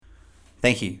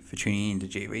Thank you for tuning in to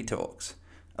GV Talks,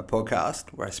 a podcast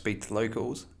where I speak to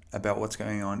locals about what's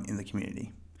going on in the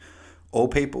community. All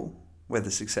people, whether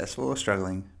successful or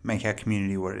struggling, make our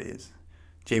community what it is.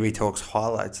 GV Talks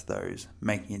highlights those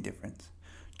making a difference.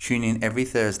 Tune in every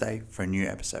Thursday for a new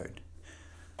episode.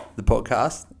 The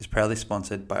podcast is proudly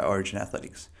sponsored by Origin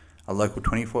Athletics, a local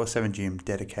 24/7 gym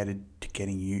dedicated to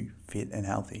getting you fit and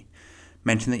healthy.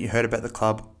 Mention that you heard about the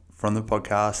club from the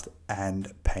podcast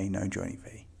and pay no joining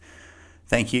fee.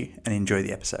 Thank you and enjoy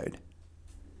the episode.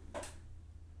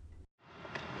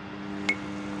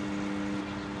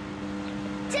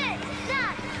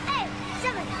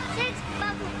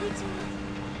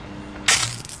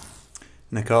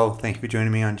 Nicole, thank you for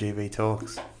joining me on GV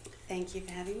Talks. Thank you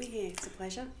for having me here. It's a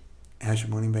pleasure. How's your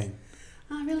morning been?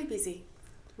 Really busy.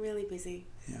 Really busy.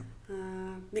 Yeah.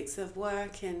 Mix of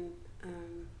work and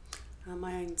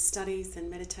my own studies and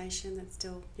meditation that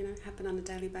still, happen on a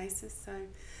daily basis. So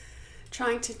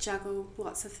trying to juggle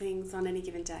lots of things on any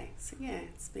given day. So yeah,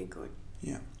 it's been good.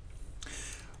 Yeah.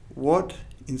 What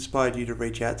inspired you to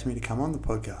reach out to me to come on the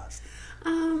podcast?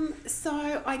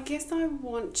 So I guess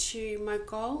my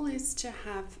goal is to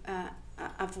have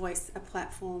a voice, a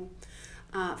platform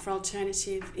for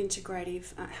alternative,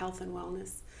 integrative health and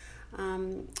wellness.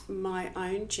 My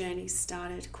own journey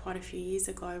started quite a few years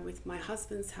ago with my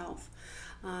husband's health,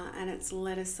 and it's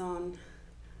led us on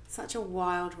such a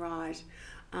wild ride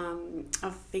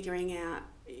of figuring out,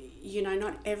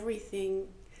 not everything,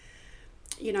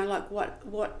 like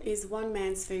what is one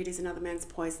man's food is another man's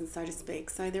poison, so to speak.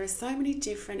 So there are so many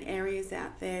different areas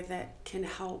out there that can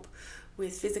help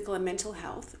with physical and mental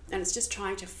health, and it's just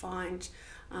trying to find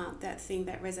that thing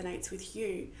that resonates with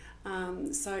you.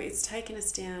 So it's taken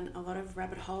us down a lot of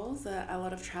rabbit holes, a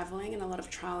lot of travelling and a lot of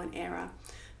trial and error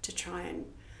to try and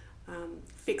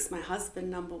fix my husband,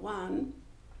 number one.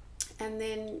 And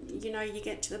then, you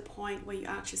get to the point where you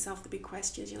ask yourself the big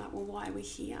questions. You're like, well, why are we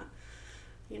here?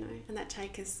 And that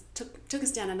took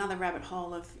us down another rabbit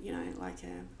hole of, like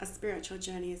a spiritual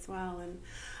journey as well.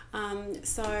 And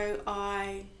so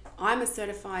I'm a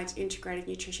certified integrated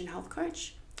nutrition health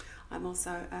coach. I'm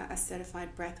also a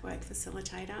certified breathwork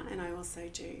facilitator, and I also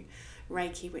do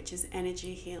Reiki, which is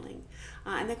energy healing.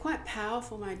 And they're quite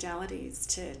powerful modalities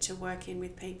to work in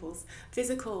with people's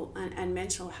physical and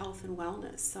mental health and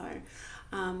wellness. So,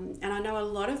 and I know a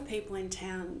lot of people in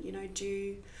town,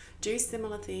 do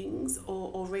similar things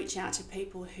or reach out to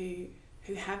people who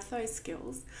have those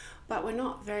skills, but we're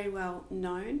not very well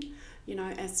known,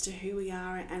 as to who we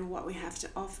are and what we have to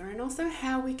offer, and also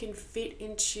how we can fit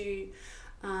into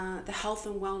the health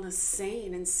and wellness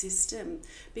scene and system,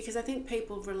 because I think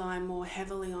people rely more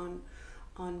heavily on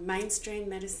mainstream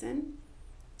medicine,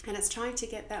 and it's trying to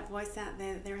get that voice out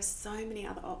there. There are so many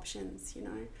other options,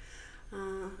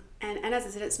 and as I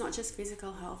said, it's not just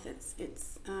physical health,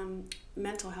 it's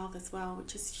mental health as well,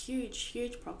 which is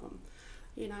huge problem.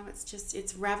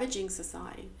 It's ravaging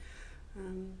society.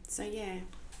 So yeah.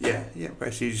 Yeah.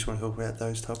 Basically, you just want to talk about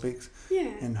those topics.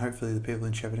 Yeah. And hopefully the people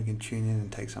in Shepparton can tune in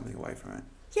and take something away from it.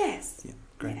 Yes. Yeah,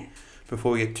 great. Yeah.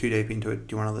 Before we get too deep into it,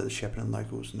 do you want to let the Shepparton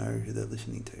locals know who they're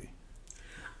listening to?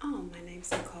 Oh, my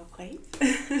name's Nicole Cleves.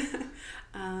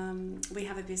 We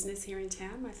have a business here in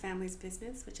town, my family's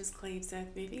business, which is Cleves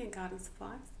Earth Moving and Garden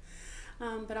Supplies.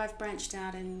 But I've branched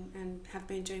out and have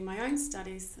been doing my own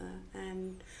studies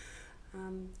and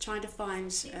trying to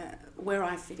find where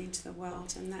I fit into the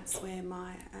world, and that's where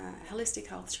my holistic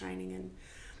health training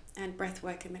and breath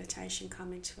work and meditation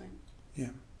come into it. Yeah,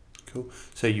 cool.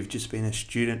 So you've just been a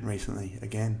student recently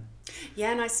again?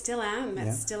 Yeah, and I still am.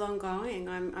 It's still ongoing.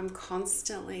 I'm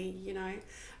constantly,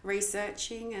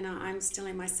 researching, and I'm still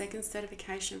in my second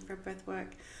certification for a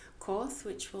breathwork course,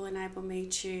 which will enable me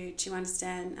to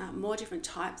understand more different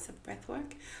types of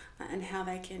breathwork and how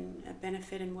they can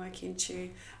benefit and work into,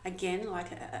 again,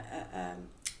 like a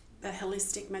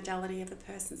holistic modality of a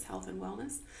person's health and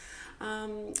wellness.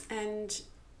 And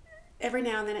every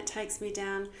now and then it takes me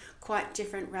down quite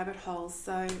different rabbit holes.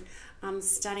 So I'm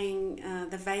studying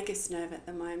the vagus nerve at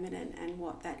the moment and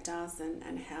what that does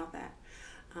and how that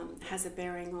has a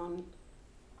bearing on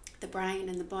the brain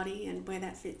and the body and where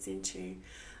that fits into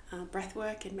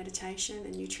breathwork and meditation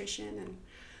and nutrition. And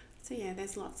so, yeah,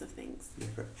 there's lots of things. Yeah,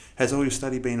 great. Has all your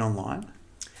study been online?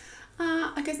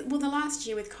 I guess, the last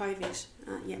year with COVID,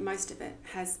 most of it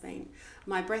has been.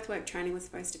 My breathwork training was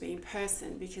supposed to be in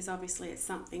person because obviously it's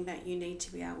something that you need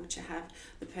to be able to have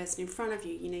the person in front of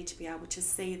you. You need to be able to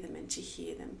see them and to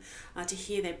hear them, to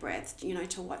hear their breath,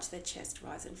 to watch their chest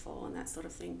rise and fall and that sort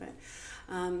of thing. But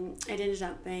it ended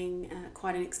up being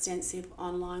quite an extensive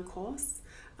online course.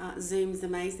 Zoom's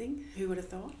amazing. Who would have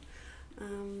thought?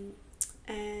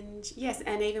 And yes,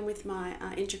 and even with my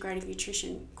integrative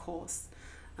nutrition course,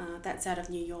 that's out of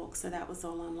New York, so that was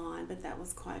all online, but that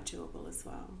was quite doable as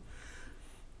well.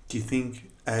 Do you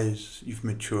think as you've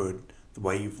matured, the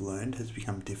way you've learned has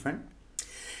become different?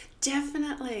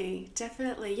 Definitely.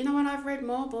 You know what? I've read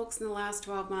more books in the last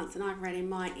 12 months than I've read in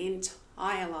my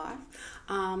entire life.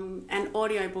 And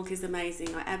audiobook is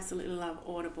amazing. I absolutely love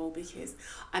Audible because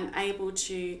I'm able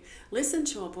to listen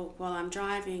to a book while I'm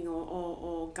driving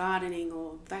or gardening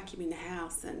or vacuuming the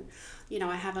house. And, you know,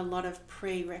 I have a lot of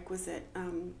prerequisite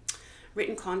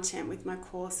written content with my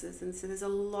courses. And so there's a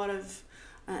lot of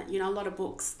a lot of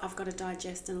books I've got to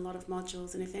digest and a lot of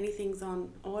modules. And if anything's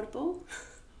on Audible,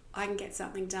 I can get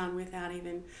something done without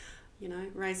even,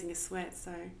 raising a sweat.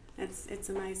 So it's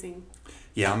amazing.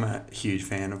 Yeah, I'm a huge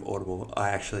fan of Audible. I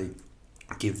actually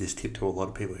give this tip to a lot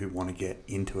of people who want to get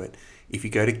into it. If you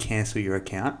go to cancel your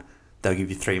account, they'll give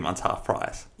you 3 months half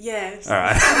price. Yes. All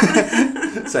right.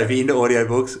 So if you're into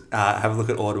audiobooks, have a look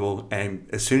at Audible. And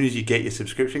as soon as you get your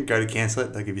subscription, go to cancel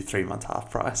it. They'll give you 3 months half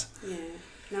price. Yeah.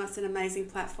 No, it's an amazing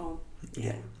platform.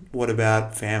 Yeah. What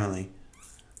about family?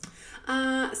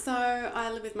 So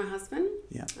I live with my husband.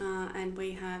 Yeah. And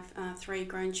we have 3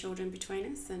 grown children between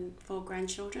us and 4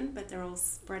 grandchildren, but they're all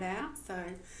spread out. So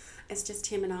it's just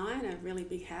him and I in a really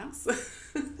big house.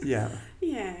 Yeah.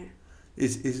 Yeah.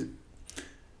 Is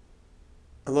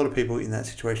a lot of people in that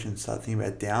situation start thinking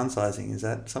about downsizing? Is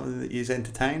that something that you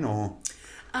entertain or?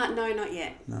 No, not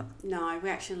yet. No, we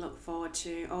actually look forward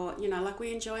to, or,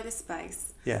 we enjoy the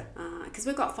space. Yeah. Because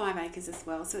we've got 5 acres as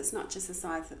well, so it's not just the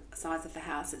size of the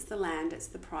house, it's the land, it's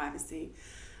the privacy.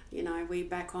 We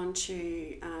back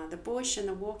onto the bush and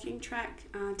the walking track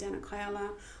down at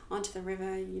Kialla, onto the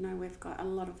river. We've got a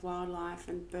lot of wildlife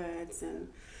and birds. And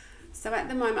so at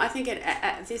the moment, I think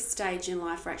at this stage in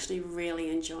life, we're actually really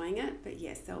enjoying it. But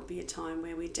yes, there'll be a time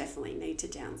where we definitely need to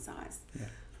downsize.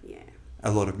 Yeah. A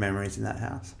lot of memories in that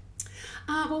house.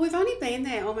 Well, we've only been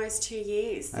there almost 2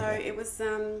 years, so Okay. it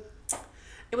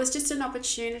was just an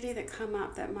opportunity that come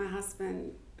up that my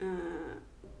husband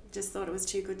just thought it was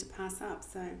too good to pass up.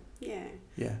 So yeah,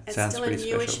 it's sounds still a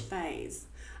pretty newish special. phase,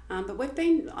 but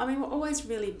we're always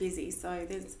really busy, so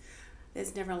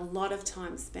there's never a lot of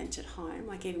time spent at home.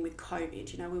 Like even with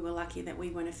COVID, we were lucky that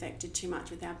we weren't affected too much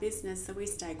with our business, so we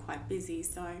stayed quite busy.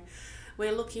 So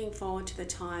we're looking forward to the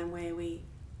time where we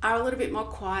are a little bit more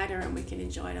quieter and we can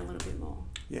enjoy it a little bit more.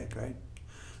 Yeah, great.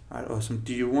 All right, awesome.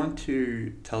 Do you want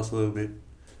to tell us a little bit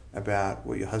about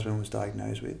what your husband was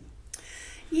diagnosed with?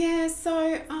 Yeah,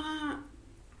 so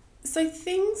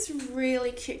things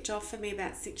really kicked off for me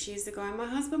about 6 years ago. And my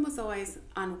husband was always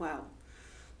unwell,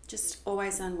 just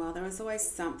always unwell. There was always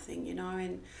something,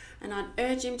 and I'd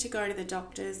urge him to go to the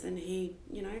doctors and he'd,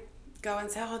 go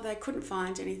and say, they couldn't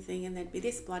find anything, and there'd be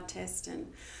this blood test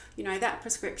and, that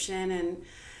prescription,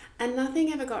 and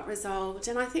nothing ever got resolved.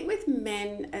 And I think with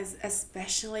men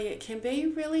especially, it can be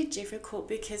really difficult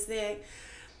because they're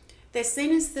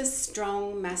seen as the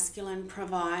strong masculine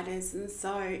providers, and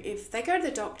so if they go to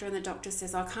the doctor and the doctor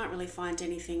says, I can't really find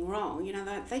anything wrong,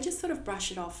 they just sort of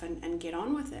brush it off and get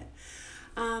on with it.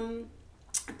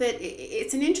 But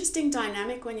it's an interesting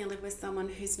dynamic when you live with someone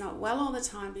who's not well all the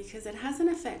time, because it has an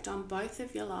effect on both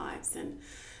of your lives. And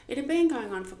it had been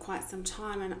going on for quite some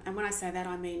time. And when I say that,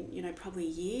 I mean, probably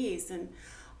years. And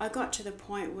I got to the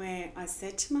point where I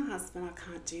said to my husband, I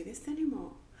can't do this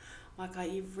anymore.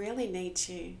 You really need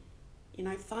to,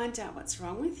 find out what's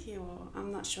wrong with you, or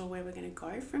I'm not sure where we're going to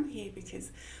go from here,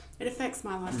 because it affects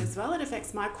my life as well. It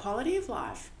affects my quality of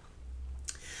life.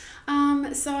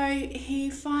 So he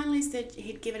finally said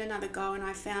he'd give it another go, and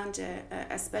I found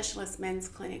a specialist men's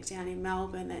clinic down in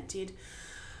Melbourne that did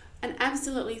an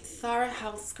absolutely thorough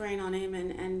health screen on him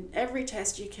and every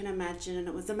test you can imagine, and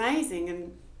it was amazing.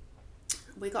 And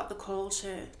we got the call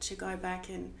to go back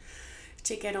and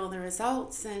to get all the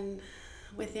results, and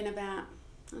within about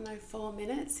 4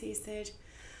 minutes he said,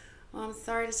 well, I'm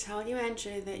sorry to tell you,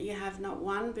 Andrew, that you have not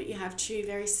one but you have 2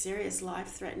 very serious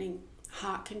life-threatening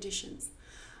heart conditions.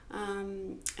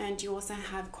 And you also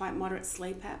have quite moderate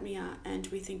sleep apnea, and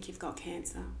we think you've got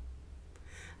cancer.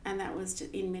 And that was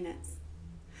just in minutes.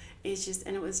 We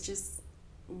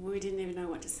didn't even know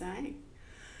what to say.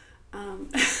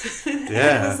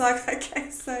 Yeah. It was like, okay,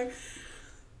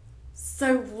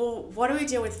 so what do we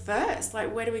deal with first?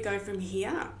 Where do we go from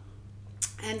here?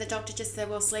 And the doctor just said,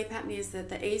 well, sleep apnea is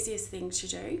the easiest thing to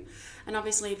do. And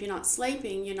obviously, if you're not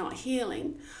sleeping, you're not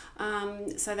healing.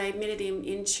 So they admitted him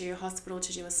into hospital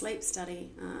to do a sleep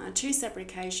study on 2 separate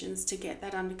occasions to get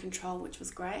that under control, which was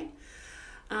great.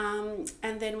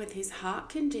 And then with his heart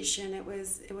condition, it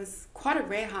was quite a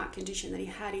rare heart condition that he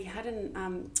had. He had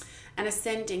an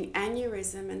ascending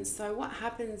aneurysm, and so what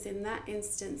happens in that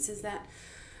instance is that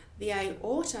the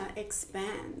aorta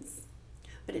expands,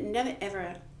 but it never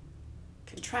ever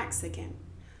contracts again.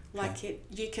 Like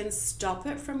you can stop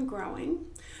it from growing,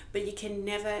 but you can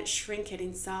never shrink it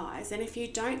in size. And if you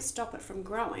don't stop it from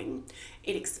growing,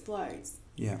 it explodes.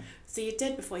 Yeah. So you're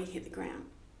dead before you hit the ground.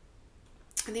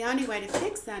 And the only way to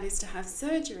fix that is to have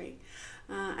surgery.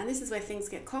 And this is where things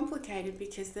get complicated,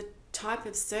 because the type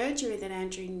of surgery that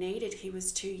Andrew needed, he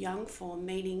was too young for,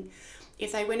 meaning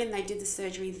if they went and they did the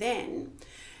surgery then,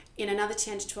 in another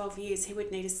 10 to 12 years, he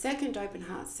would need a second open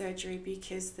heart surgery,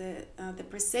 because the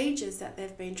procedures that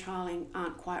they've been trialling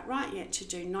aren't quite right yet to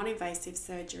do non-invasive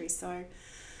surgery. So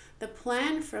the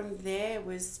plan from there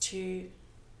was to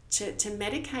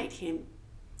medicate him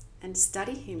and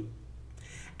study him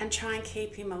and try and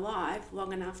keep him alive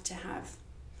long enough to have,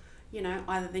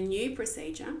 either the new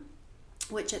procedure,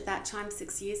 which at that time,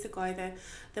 6 years ago,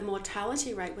 the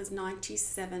mortality rate was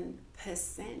 97%.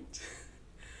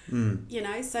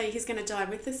 So he's going to die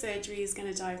with the surgery, he's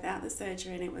going to die without the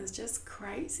surgery, and it was just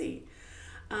crazy.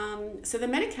 So the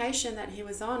medication that he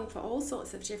was on for all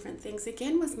sorts of different things,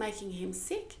 again, was making him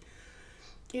sick.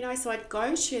 So I'd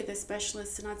go to the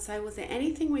specialist and I'd say, was there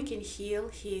anything we can heal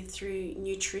here through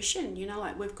nutrition?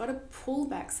 Like we've got to pull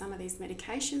back some of these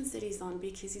medications that he's on,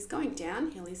 because he's going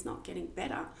downhill, he's not getting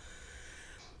better.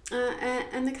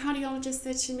 And the cardiologist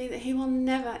said to me that he will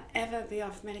never, ever be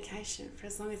off medication for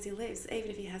as long as he lives, even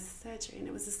if he has surgery. And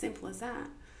it was as simple as that.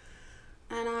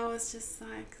 And I was just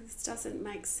like, this doesn't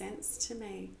make sense to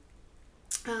me.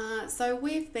 So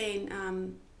we've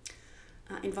been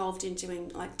involved in doing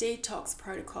like detox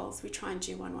protocols. We try and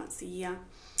do one once a year.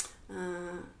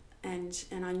 And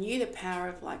I knew the power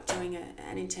of like doing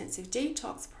an intensive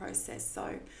detox process.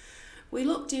 So we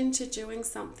looked into doing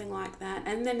something like that,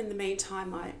 and then in the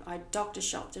meantime I doctor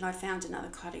shopped and I found another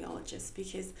cardiologist,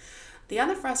 because the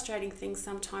other frustrating thing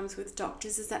sometimes with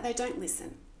doctors is that they don't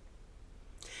listen.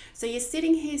 So you're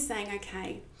sitting here saying,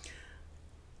 okay,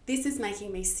 this is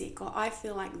making me sick, or I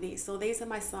feel like this, or these are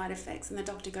my side effects, and the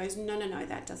doctor goes, no,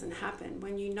 that doesn't happen,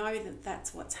 when you know that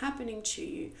that's what's happening to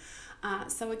you.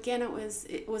 So again,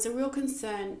 it was a real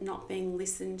concern not being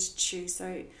listened to.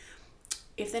 So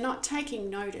if they're not taking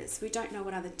notice, we don't know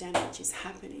what other damage is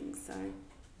happening. So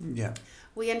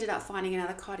we ended up finding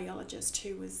another cardiologist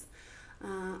who was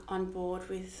on board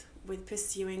with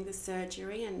pursuing the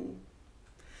surgery and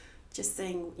just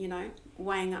seeing,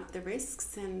 weighing up the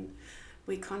risks. And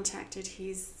we contacted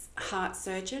his heart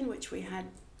surgeon, which we had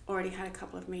already had a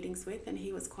couple of meetings with, and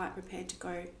he was quite prepared to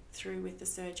go through with the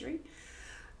surgery.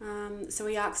 So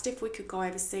we asked if we could go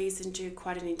overseas and do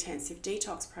quite an intensive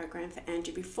detox program for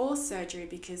Andrew before surgery,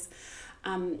 because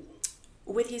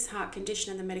with his heart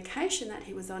condition and the medication that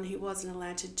he was on, he wasn't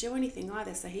allowed to do anything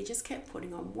either. So he just kept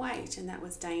putting on weight, and that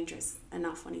was dangerous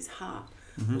enough on his heart,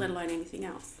 let alone anything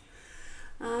else.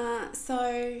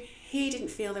 So he didn't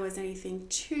feel there was anything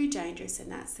too dangerous in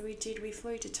that. So we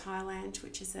flew to Thailand,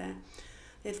 which is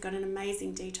they've got an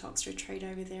amazing detox retreat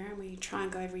over there, and we try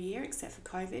and go every year except for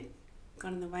COVID.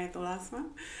 Got in the way of the last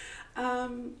one.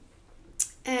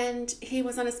 And he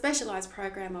was on a specialised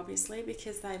program, obviously,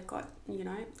 because they've got,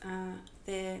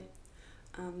 their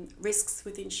risks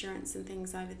with insurance and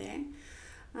things over there.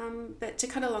 But to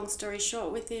cut a long story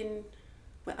short, within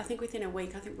a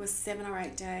week, I think it was 7 or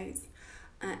 8 days,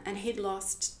 and he'd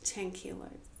lost 10 kilos.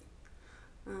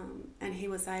 And he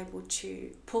was able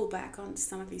to pull back on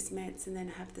some of his meds and then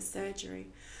have the surgery.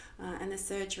 And the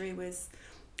surgery was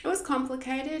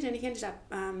complicated, and he ended up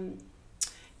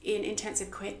in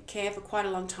intensive care for quite a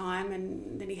long time,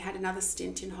 and then he had another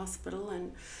stint in hospital.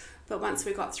 But once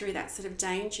we got through that sort of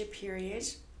danger period,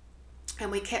 and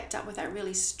we kept up with that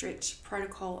really strict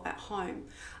protocol at home,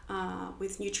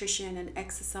 with nutrition and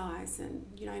exercise and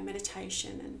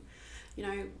meditation and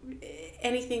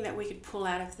anything that we could pull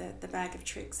out of the bag of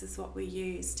tricks is what we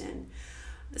used. And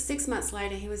 6 months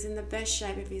later, he was in the best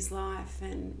shape of his life,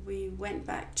 and we went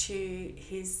back to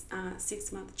his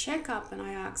 6-month checkup, and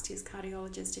I asked his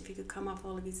cardiologist if he could come off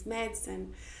all of his meds,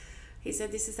 and he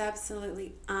said this is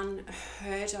absolutely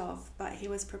unheard of, but he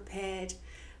was prepared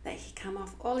that he come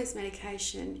off all his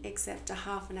medication except a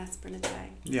half an aspirin a day.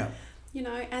 Yeah.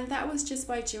 And that was just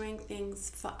by doing things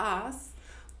for us,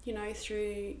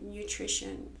 through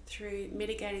nutrition, through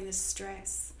mitigating the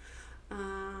stress,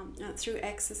 through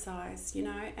exercise,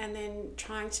 and then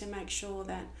trying to make sure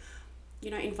that,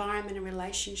 environment and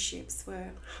relationships were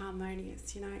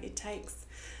harmonious.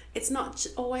 It's not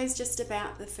always just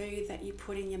about the food that you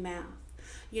put in your mouth.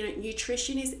 You know,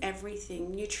 nutrition is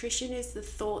everything. Nutrition is the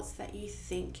thoughts that you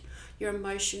think, your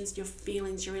emotions, your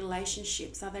feelings, your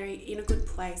relationships. Are they in a good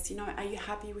place? You know, are you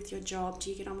happy with your job? Do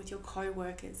you get on with your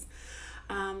co-workers?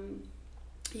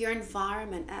 Your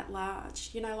environment at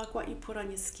large, you know, like what you put on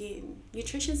your skin.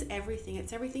 Nutrition's everything.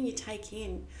 It's everything you take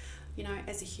in, you know,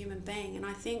 as a human being. And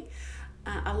I think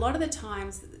a lot of the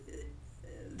times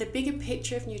the bigger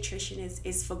picture of nutrition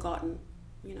is forgotten,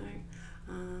 you know.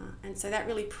 And so that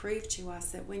really proved to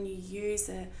us that when you use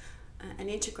an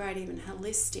integrative and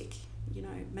holistic, you know,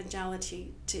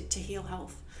 modality to heal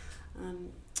health,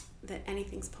 that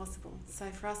anything's possible. So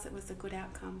for us, it was a good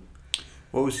outcome.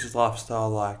 What was his lifestyle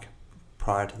like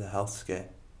prior to the health scare?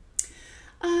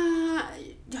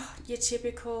 Your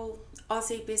typical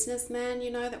Aussie businessman,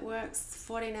 you know, that works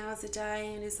 14 hours a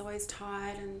day and is always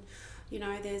tired, and you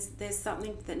know, there's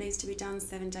something that needs to be done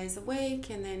 7 days a week,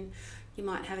 and then you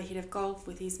might have a hit of golf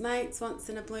with his mates once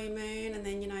in a blue moon, and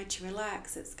then, you know, to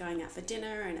relax, it's going out for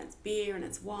dinner and it's beer and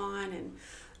it's wine, and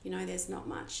you know, there's not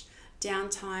much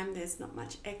downtime, there's not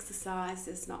much exercise,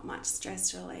 there's not much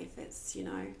stress relief. It's, you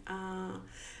know,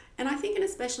 and I think, and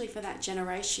especially for that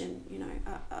generation, you know,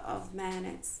 of man,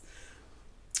 it's,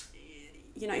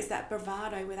 you know, is that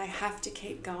bravado where they have to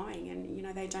keep going, and you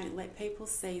know, they don't let people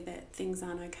see that things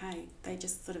aren't okay. They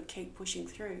just sort of keep pushing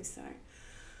through. So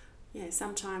yeah,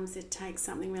 sometimes it takes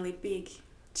something really big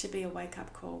to be a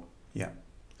wake-up call. Yeah.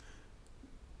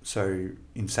 So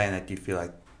in saying that, do you feel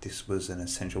like this was an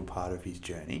essential part of his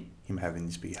journey, him having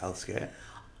this big health scare?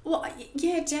 Well,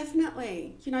 yeah,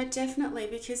 definitely. You know, definitely,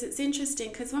 because it's interesting,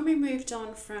 because when we moved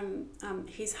on from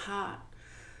his heart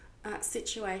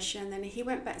situation, then he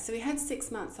went back. So he had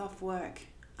 6 months off work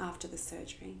after the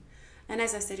surgery. And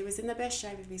as I said, he was in the best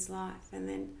shape of his life. And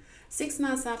then 6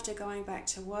 months after going back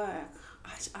to work,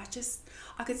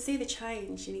 I could see the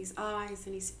change in his eyes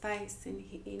and his face and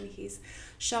in his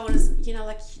shoulders. You know,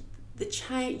 like the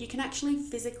change, you can actually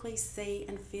physically see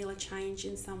and feel a change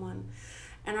in someone.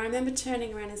 And I remember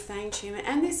turning around and saying to him,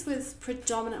 and this was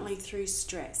predominantly through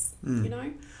stress, you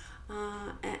know.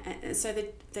 And so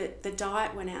the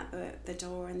diet went out the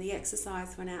door, and the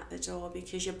exercise went out the door,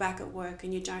 because you're back at work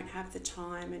and you don't have the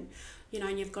time, and you know,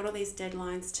 and you've got all these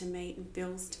deadlines to meet and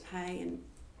bills to pay. And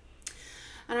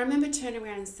I remember turning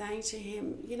around and saying to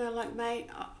him, you know, like, mate,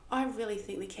 I really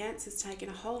think the cancer's taken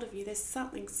a hold of you. There's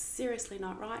something seriously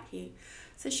not right here.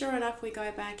 So sure enough, we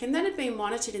go back, and that had been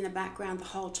monitored in the background the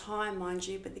whole time, mind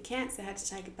you, but the cancer had to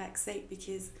take a back seat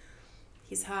because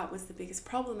his heart was the biggest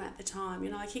problem at the time. You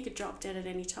know, like he could drop dead at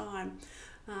any time.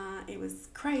 It was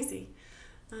crazy.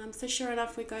 So sure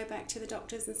enough, we go back to the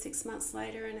doctors, and 6 months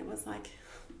later, and it was like,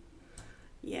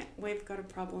 yeah, we've got a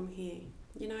problem here.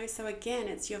 You know, so again,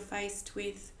 it's you're faced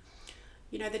with,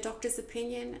 you know, the doctor's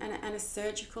opinion and a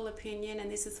surgical opinion,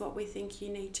 and this is what we think you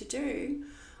need to do.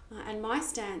 And my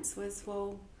stance was,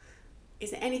 well,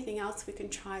 is there anything else we can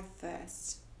try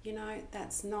first? You know,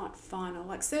 that's not final.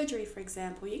 Like surgery, for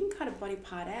example, you can cut a body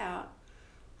part out.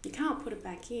 You can't put it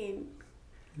back in.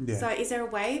 Yeah. So is there a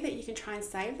way that you can try and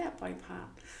save that body part?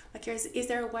 Like, is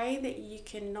there a way that you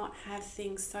can not have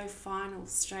things so final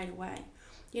straight away?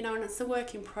 You know, and it's a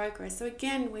work in progress. So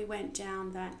again, we went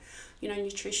down that, you know,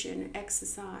 nutrition,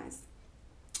 exercise,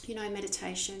 you know,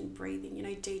 meditation, breathing, you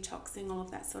know, detoxing, all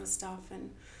of that sort of stuff.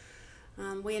 And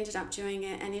we ended up doing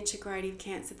an integrative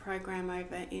cancer program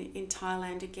over in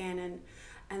Thailand again,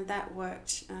 and that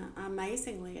worked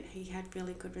amazingly. He had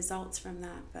really good results from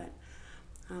that, but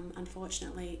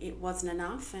unfortunately it wasn't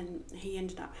enough, and he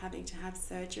ended up having to have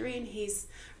surgery, and he's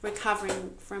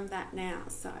recovering from that now.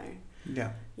 So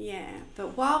yeah.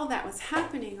 But while that was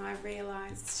happening, I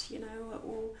realised, you know,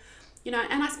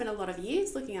 and I spent a lot of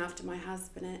years looking after my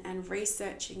husband and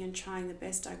researching and trying the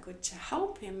best I could to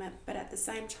help him. But at the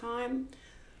same time,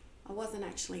 I wasn't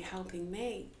actually helping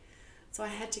me. So I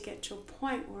had to get to a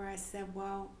point where I said,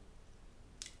 well,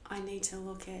 I need to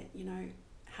look at, you know,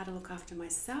 how to look after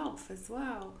myself as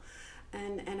well.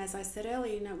 And as I said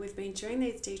earlier, you know, we've been doing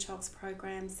these detox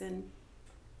programs, and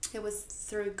it was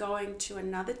through going to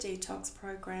another detox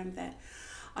program that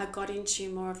I got into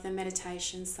more of the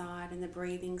meditation side and the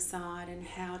breathing side, and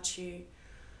how to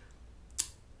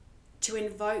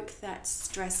invoke that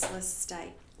stressless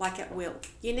state, like at will.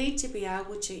 You need to be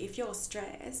able to, if you're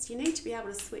stressed, you need to be able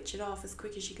to switch it off as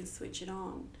quick as you can switch it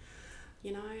on,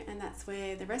 you know, and that's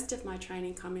where the rest of my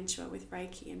training come into it with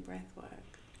Reiki and breath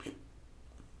work.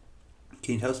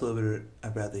 Can you tell us a little bit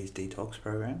about these detox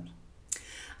programs?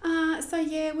 So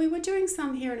yeah, we were doing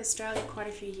some here in Australia quite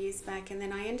a few years back, and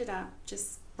then I ended up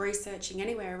just researching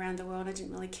anywhere around the world. I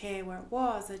didn't really care where it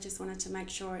was. I just wanted to make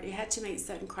sure it had to meet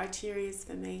certain criteria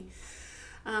for me.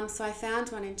 So I found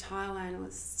one in Thailand. It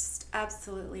was just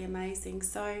absolutely amazing.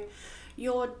 So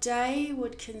your day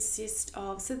would consist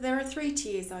of, so there are 3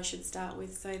 tiers I should start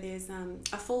with. So there's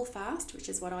a full fast, which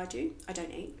is what I do. I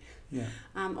don't eat. Yeah.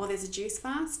 Or there's a juice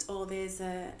fast, or there's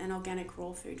an organic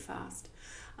raw food fast.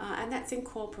 And that's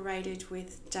incorporated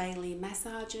with daily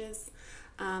massages,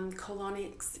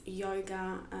 colonics,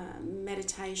 yoga,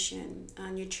 meditation,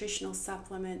 nutritional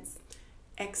supplements,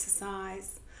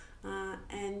 exercise,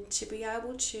 and to be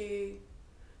able to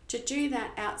do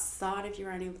that outside of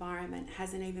your own environment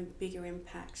has an even bigger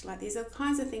impact. Like, these are the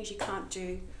kinds of things you can't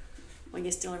do when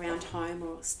you're still around home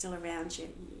or still around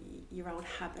your old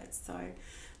habits. So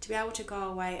to be able to go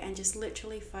away and just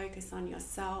literally focus on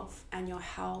yourself and your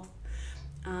health,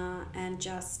 and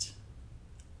just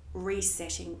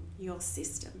resetting your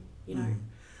system,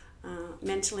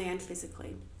 mentally and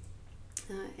physically.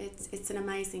 It's an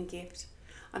amazing gift.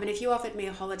 I mean, if you offered me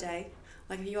a holiday,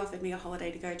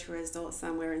 to go to a resort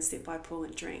somewhere and sit by a pool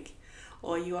and drink,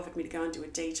 or you offered me to go and do a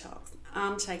detox,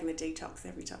 I'm taking the detox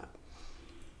every time.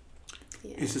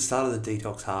 Yeah. Is the start of the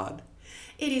detox hard?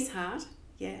 It is hard,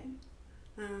 yeah.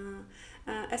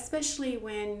 Especially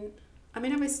when,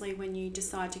 obviously when you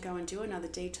decide to go and do another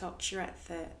detox, you're at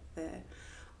the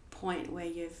point where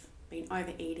you've been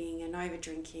overeating and over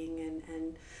drinking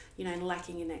and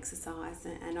lacking in exercise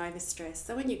and over stress.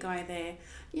 So when you go there,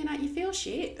 you feel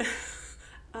shit.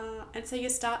 And so you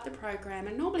start the program,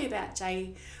 and normally about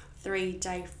day 3,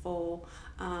 day 4,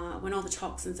 when all the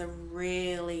toxins are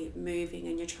really moving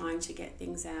and you're trying to get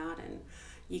things out, and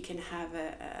you can have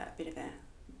a bit of a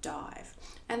dive.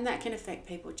 And that can affect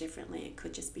people differently. It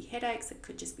could just be headaches, it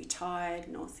could just be tired,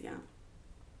 nausea.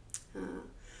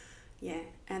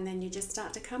 And then you just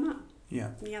start to come up.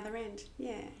 Yeah. The other end,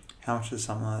 yeah. How much does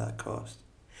something like that cost?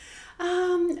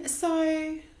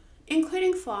 So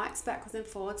including flights backwards and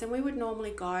forwards, and we would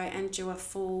normally go and do a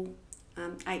full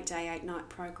 8-day, 8-night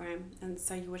program, and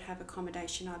so you would have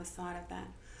accommodation either side of that,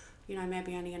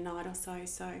 maybe only a night or so.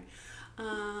 So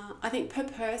I think per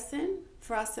person,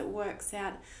 for us it works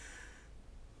out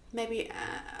maybe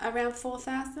around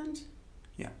 4,000.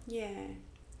 Yeah. Yeah.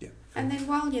 Yeah. And then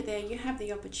while you're there, you have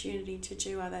the opportunity to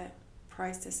do other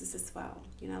processes as well.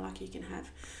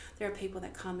 There are people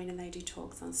that come in and they do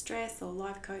talks on stress or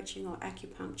life coaching or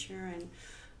acupuncture and,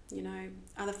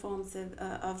 other forms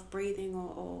of breathing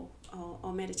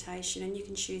or meditation, and you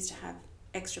can choose to have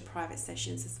extra private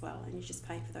sessions as well, and you just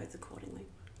pay for those accordingly.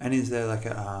 And is there like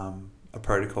a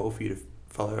protocol for you to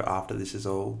follow after this is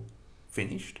all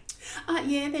finished?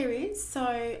 Yeah, there is.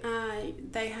 So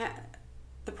they have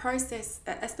the process,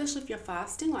 especially if you're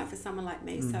fasting, like for someone like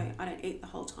me, so I don't eat the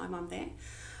whole time I'm there.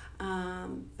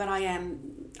 But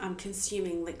I'm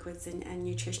consuming liquids and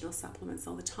nutritional supplements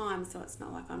all the time, so it's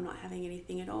not like I'm not having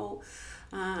anything at all.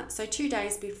 So 2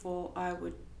 days before I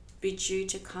would be due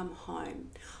to come home,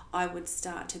 I would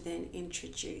start to then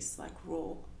introduce like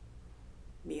raw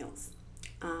meals.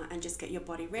 And just get your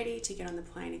body ready to get on the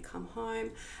plane and come home.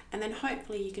 And then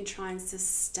hopefully you can try and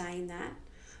sustain that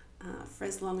for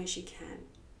as long as you can,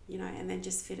 and then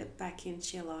just fit it back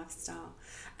into your lifestyle.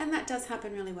 And that does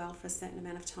happen really well for a certain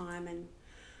amount of time, and,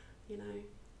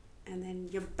 and then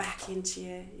you're back into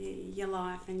your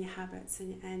life and your habits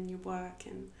and your work,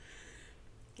 and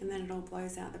then it all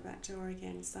blows out the back door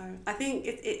again. So I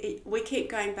think we keep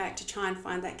going back to try and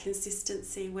find that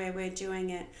consistency where we're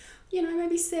doing it,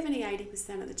 maybe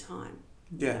 70-80% of the time.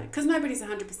 Yeah. Because nobody's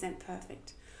 100%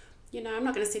 perfect. I'm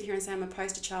not going to sit here and say I'm a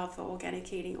poster child for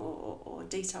organic eating or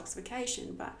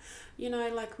detoxification, but,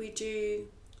 like we do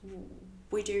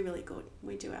really good.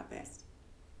 We do our best.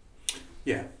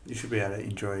 Yeah, you should be able to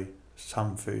enjoy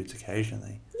some foods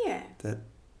occasionally. Yeah. That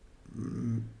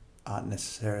aren't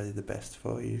necessarily the best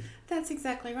for you. That's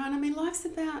exactly right. Life's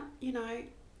about,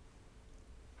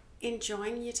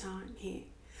 enjoying your time here.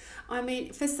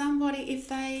 For somebody, if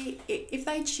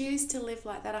they choose to live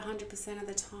like that 100% of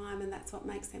the time and that's what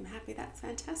makes them happy, that's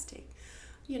fantastic.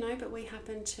 But we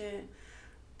happen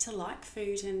to like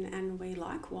food and we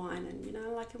like wine and,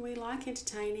 and we like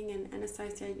entertaining and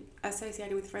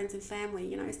associating with friends and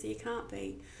family, so you can't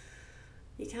be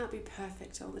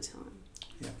perfect all the time.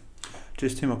 Yeah.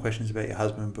 Just 2 more questions about your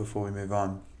husband before we move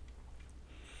on.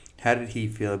 How did he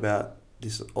feel about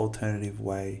this alternative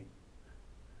way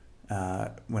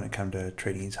when it came to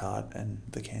treating his heart and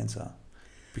the cancer?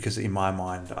 Because in my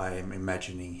mind, I am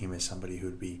imagining him as somebody who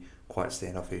would be quite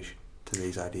standoffish to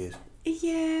these ideas.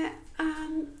 Yeah.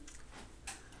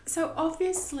 So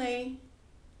obviously,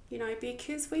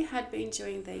 because we had been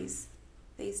doing these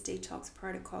detox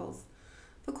protocols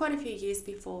for quite a few years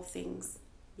before things,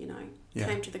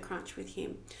 came to the crunch with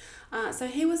him. So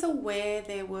he was aware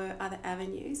there were other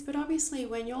avenues, but obviously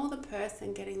when you're the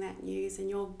person getting that news and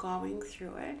you're going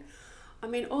through it, I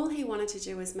mean, all he wanted to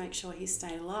do was make sure he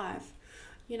stayed alive.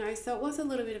 So it was a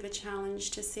little bit of a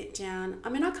challenge to sit down. I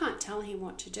mean, I can't tell him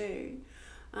what to do,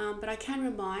 but I can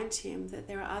remind him that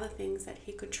there are other things that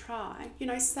he could try,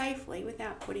 safely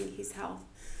without putting his health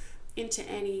into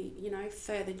any,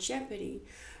 further jeopardy.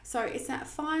 So it's that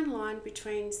fine line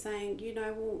between saying,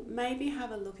 well, maybe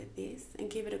have a look at this and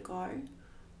give it a go,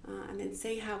 and then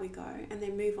see how we go and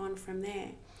then move on from there.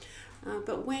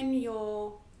 But when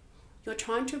you're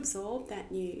trying to absorb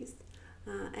that news,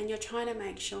 and you're trying to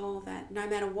make sure that no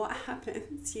matter what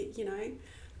happens,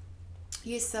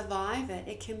 you survive it.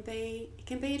 It can be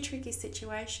a tricky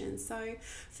situation. So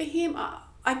for him,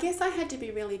 I guess I had to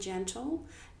be really gentle,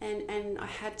 and I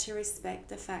had to respect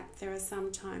the fact there are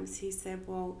sometimes he said,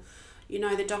 well,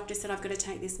 the doctor said I've got to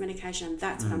take this medication and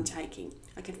that's what I'm taking.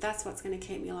 Like, if that's what's going to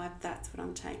keep me alive, that's what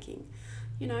I'm taking.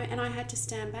 And I had to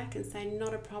stand back and say,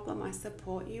 not a problem, I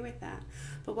support you with that.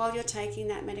 But while you're taking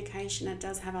that medication, it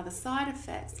does have other side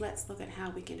effects. Let's look at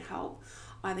how we can help,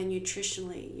 either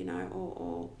nutritionally,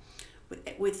 or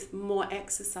with more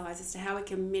exercise, as to how we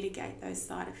can mitigate those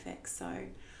side effects. So,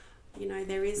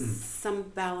 there is some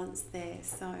balance there.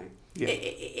 So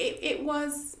it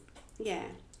was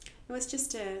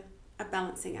just a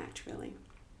balancing act, really.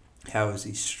 How is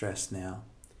he stressed now?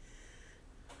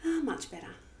 Much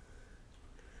better.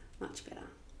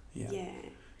 Yeah.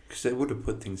 Because it would have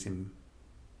put things in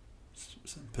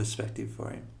some perspective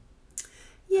for him.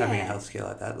 Yeah. Having a health scare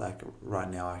like that, like right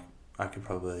now, I could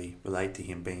probably relate to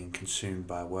him being consumed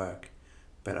by work,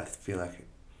 but I feel like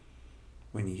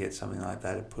when you get something like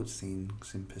that, it puts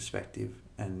things in perspective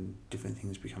and different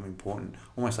things become important.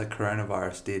 Almost like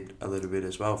coronavirus did a little bit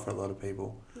as well for a lot of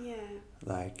people. Yeah.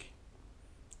 Like,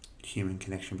 human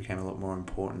connection became a lot more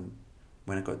important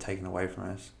when it got taken away from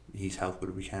us. His health would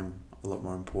have become a lot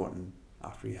more important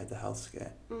after he had the health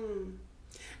scare.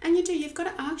 And you've got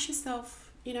to ask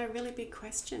yourself, really big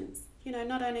questions,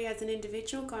 not only as an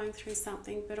individual going through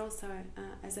something, but also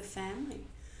as a family.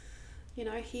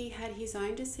 He had his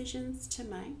own decisions to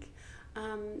make,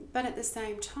 but at the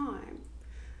same time,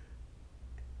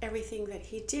 everything that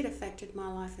he did affected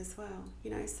my life as well.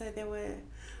 So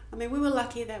we were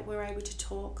lucky that we were able to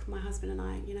talk, my husband and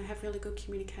I, have really good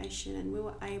communication, and we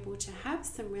were able to have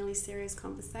some really serious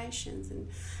conversations and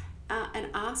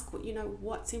ask,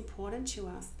 what's important to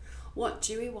us? What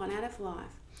do we want out of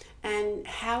life? And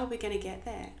how are we going to get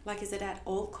there? Like, is it at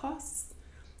all costs?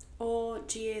 Or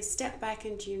do you step back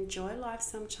and do you enjoy life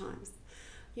sometimes?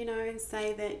 And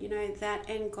say that, that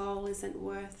end goal isn't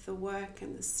worth the work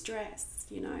and the stress,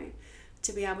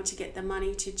 to be able to get the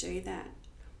money to do that.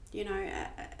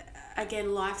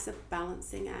 Again, life's a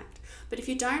balancing act. But if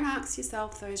you don't ask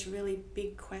yourself those really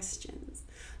big questions,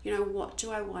 what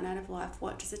do I want out of life?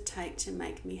 What does it take to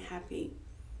make me happy?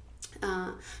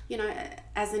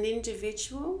 As an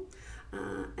individual,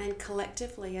 and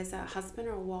collectively as a husband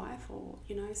or a wife, or,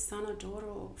 son or daughter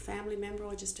or family member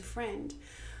or just a friend,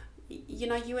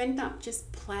 you end up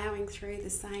just ploughing through the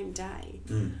same day,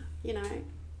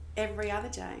 every other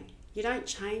day. You don't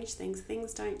change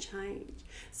things don't change.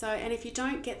 So, and if you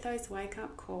don't get those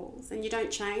wake-up calls and you don't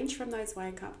change from those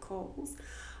wake-up calls,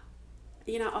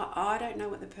 I don't know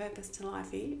what the purpose to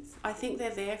life is. I think they're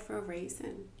there for a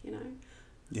reason,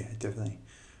 Yeah, definitely.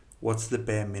 What's the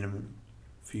bare minimum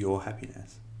for your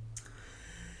happiness?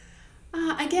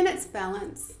 Again, it's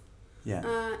balance.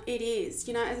 Yeah. It is.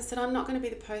 As I said, I'm not going to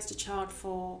be the poster child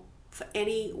for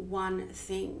any one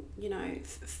thing.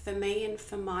 For me and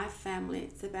for my family,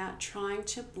 it's about trying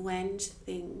to blend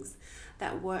things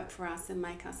that work for us and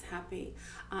make us happy.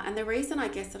 And the reason I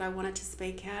guess that I wanted to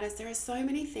speak out is there are so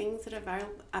many things that are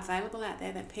available out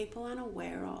there that people aren't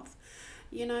aware of.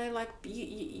 Like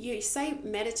you say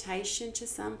meditation to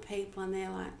some people and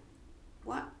they're like,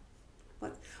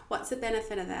 what's the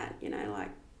benefit of that?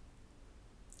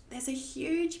 There's a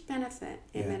huge benefit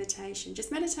in meditation, just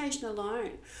meditation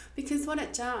alone, because what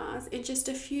it does in just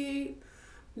a few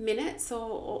minutes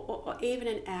or even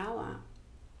an hour,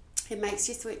 it makes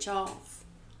you switch off.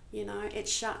 It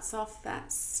shuts off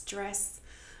that stress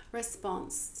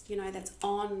response, that's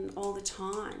on all the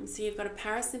time. So you've got a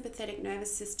parasympathetic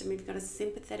nervous system, you've got a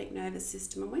sympathetic nervous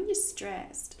system, and when you're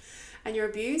stressed and you're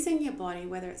abusing your body,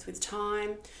 whether it's with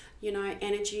time,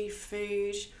 energy,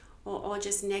 food, or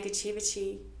just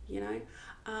negativity,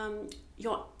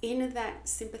 you're in that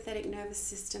sympathetic nervous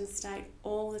system state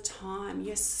all the time.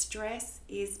 Your stress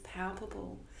is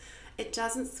palpable. It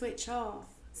doesn't switch off.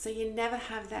 So you never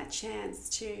have that chance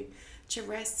to to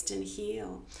rest and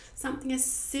heal. Something as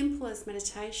simple as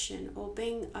meditation or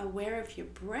being aware of your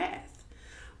breath,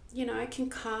 can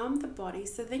calm the body.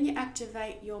 So then you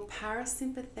activate your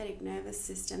parasympathetic nervous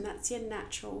system. That's your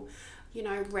natural,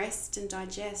 rest and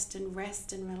digest and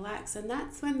rest and relax. And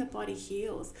that's when the body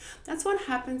heals. That's what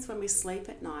happens when we sleep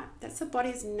at night. That's the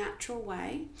body's natural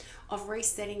way of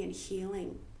resetting and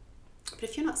healing. But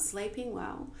if you're not sleeping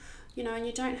well, and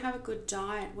you don't have a good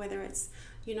diet, whether it's,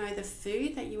 the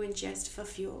food that you ingest for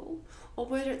fuel, or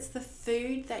whether it's the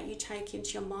food that you take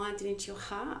into your mind and into your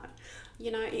heart,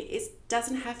 it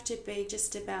doesn't have to be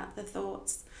just about the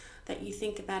thoughts that you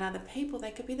think about other people.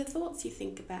 They could be the thoughts you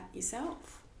think about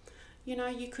yourself.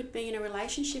 You could be in a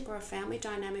relationship or a family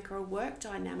dynamic or a work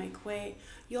dynamic where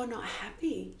you're not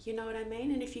happy, you know what I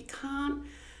mean? And if you can't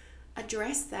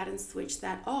address that and switch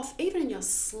that off, even in your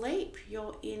sleep,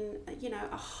 you're in,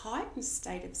 a heightened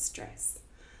state of stress.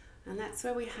 And that's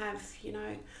where we have,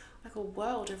 like a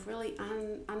world of really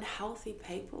unhealthy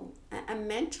people, and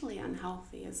mentally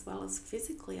unhealthy as well as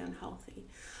physically unhealthy.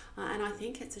 And I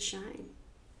think it's a shame.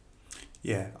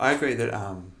 Yeah, I agree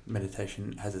that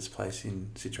meditation has its place in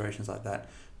situations like that,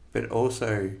 but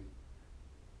also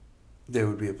there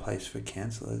would be a place for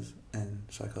counsellors and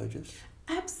psychologists.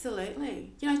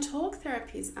 Absolutely. Talk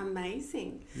therapy is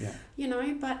amazing. Yeah.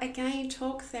 But again,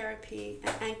 talk therapy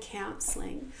and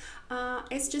counselling,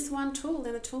 it's just one tool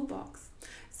in the toolbox.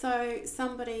 So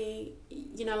somebody,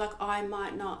 like I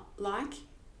might not like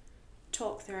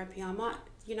talk therapy. I might,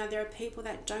 there are people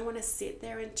that don't want to sit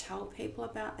there and tell people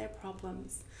about their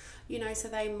problems, so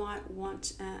they might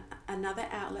want another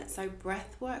outlet. So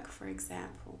breath work, for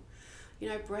example.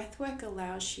 Breath work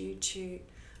allows you to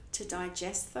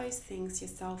digest those things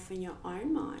yourself in your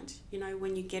own mind,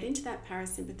 when you get into that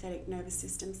parasympathetic nervous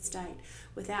system state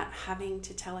without having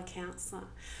to tell a counsellor.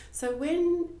 So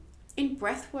when in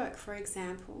breath work, for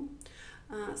example,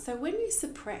 so when you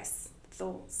suppress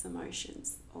thoughts,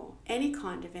 emotions, or any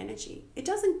kind of energy, it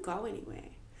doesn't go anywhere.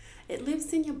 It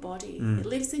lives in your body, it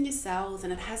lives in your cells,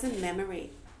 and it has a memory.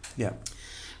 Yeah.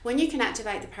 When you can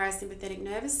activate the parasympathetic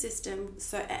nervous system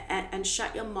and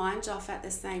shut your mind off at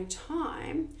the same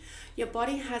time, your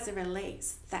body has a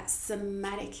release, that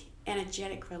somatic,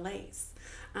 energetic release.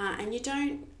 And you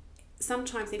don't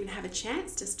sometimes even have a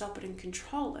chance to stop it and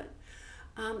control it.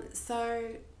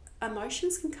 So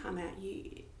emotions can come out.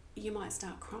 You might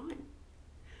start crying.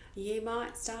 You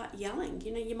might start yelling.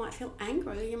 You might feel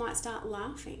angry, or you might start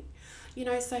laughing.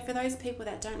 So for those people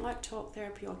that don't like talk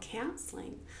therapy or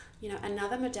counselling,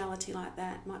 another modality like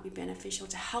that might be beneficial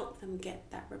to help them get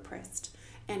that repressed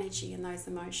energy and those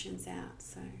emotions out.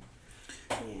 So,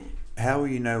 yeah. How will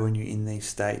you know when you're in these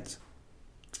states?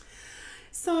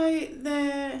 So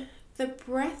the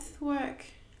breath work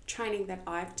training that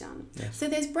I've done. Yes. So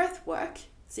there's breath work.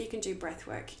 So you can do breath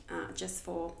work just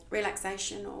for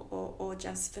relaxation or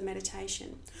just for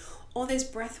meditation. Or there's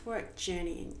breath work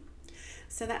journeying.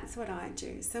 So that's what I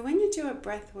do. So when you do a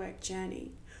breath work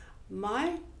journey,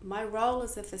 my role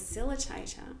as a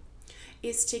facilitator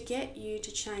is to get you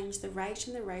to change the rate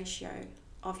and the ratio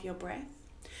of your breath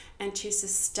and to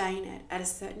sustain it at a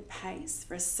certain pace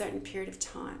for a certain period of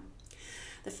time.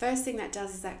 The first thing that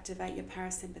does is activate your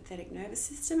parasympathetic nervous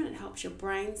system, and it helps your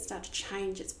brain start to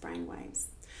change its brain waves.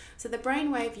 So the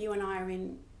brainwave you and I are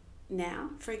in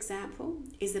now, for example,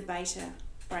 is a beta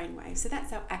brainwave. So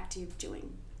that's our active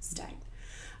doing state.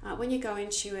 When you go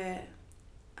into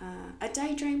a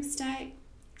daydream state,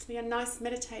 a nice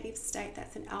meditative state,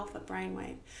 that's an alpha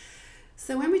brainwave.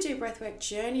 So when we do breathwork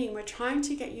journeying, we're trying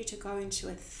to get you to go into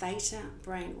a theta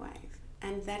brainwave,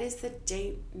 and that is the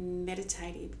deep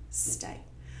meditative state,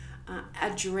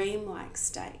 a dreamlike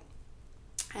state.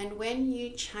 And when you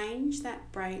change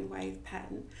that brainwave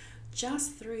pattern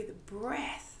just through the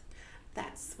breath,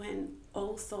 that's when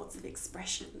all sorts of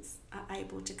expressions are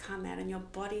able to come out, and your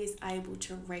body is able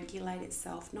to regulate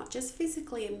itself, not just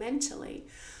physically and mentally,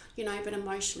 but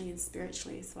emotionally and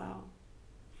spiritually as well.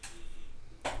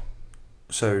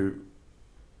 So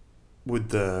would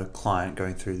the client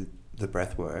going through the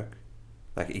breath work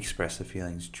express the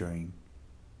feelings during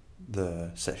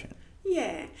the session?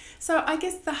 Yeah. So I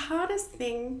guess the hardest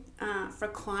thing for a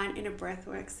client in a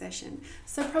breathwork session,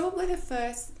 so probably the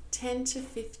first 10 to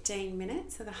 15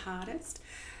 minutes are the hardest.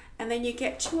 And then you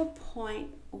get to a point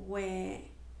where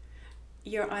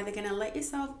you're either going to let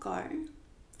yourself go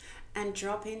and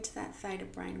drop into that theta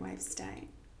brainwave state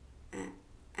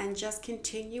and just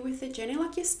continue with the journey.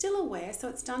 Like, you're still aware, so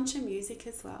it's done to music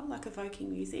as well, like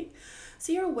evoking music.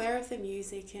 So you're aware of the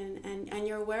music and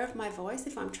you're aware of my voice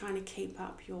if I'm trying to keep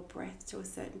up your breath to a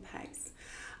certain pace.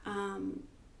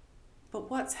 But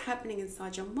what's happening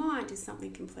inside your mind is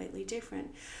something completely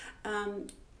different. So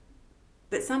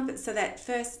that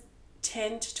first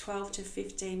 10 to 12 to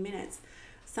 15 minutes,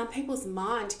 some people's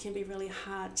mind can be really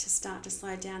hard to start to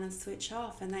slow down and switch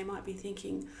off, and they might be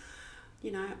thinking,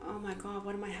 oh my God,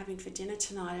 what am I having for dinner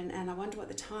tonight? And I wonder what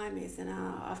the time is, and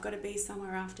I've got to be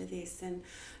somewhere after this. And,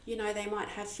 they might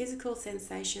have physical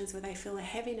sensations where they feel a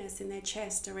heaviness in their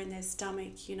chest or in their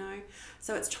stomach,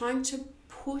 So it's trying to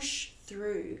push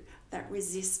through that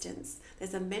resistance.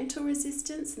 There's a mental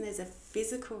resistance and there's a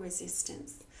physical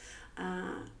resistance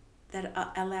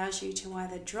that allows you to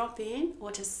either drop in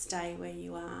or to stay where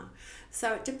you are.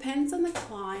 So it depends on the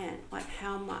client, like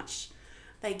how much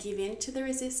they give in to the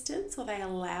resistance or they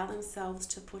allow themselves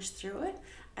to push through it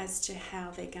as to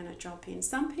how they're going to drop in.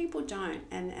 Some people don't,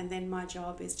 and then my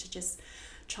job is to just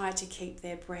try to keep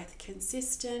their breath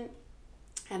consistent,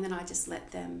 and then I just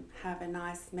let them have a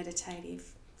nice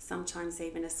meditative, sometimes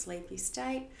even a sleepy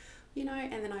state, and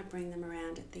then I bring them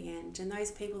around at the end. And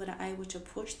those people that are able to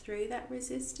push through that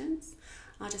resistance,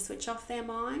 to switch off their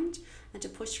mind and to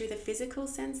push through the physical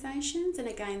sensations. And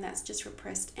again, that's just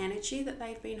repressed energy that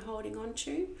they've been holding on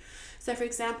to. So for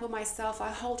example, myself, I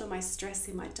hold all my stress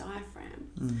in my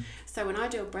diaphragm. So when I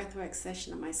do a breathwork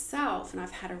session on myself and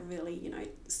I've had a really,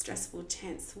 stressful,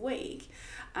 tense week,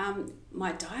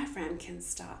 my diaphragm can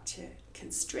start to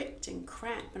constrict and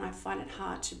cramp, and I find it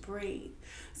hard to breathe.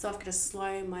 So I've got to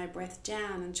slow my breath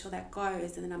down until that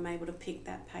goes, and then I'm able to pick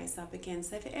that pace up again.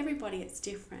 So for everybody, it's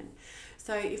different.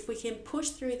 So if we can push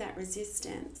through that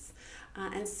resistance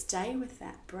and stay with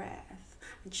that breath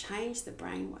and change the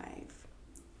brainwave,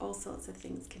 all sorts of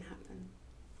things can happen.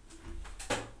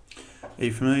 Are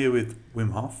you familiar with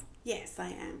Wim Hof? Yes, I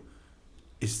am.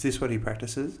 Is this what he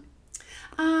practices?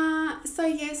 So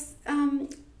yes.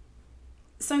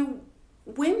 So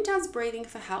Wim does breathing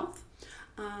for health,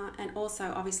 and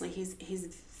also obviously he's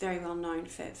very well known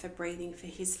for breathing, for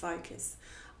his focus,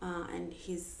 and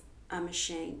his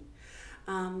machine.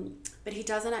 But he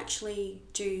doesn't actually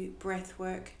do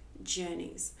breathwork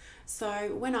journeys.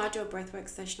 So when I do a breathwork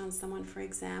session on someone, for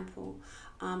example,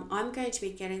 I'm going to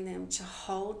be getting them to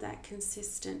hold that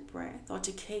consistent breath, or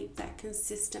to keep that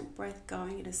consistent breath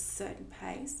going at a certain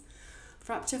pace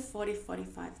for up to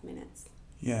 40-45 minutes.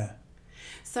 Yeah.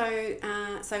 So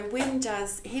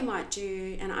Wim he might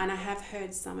do, and I have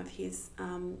heard some of his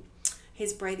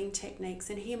breathing techniques,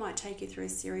 and he might take you through a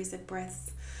series of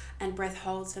breaths and breath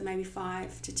holds for maybe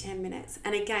 5 to 10 minutes.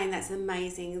 And again, that's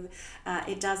amazing.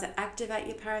 It does activate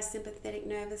your parasympathetic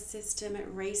nervous system.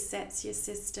 It resets your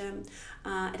system.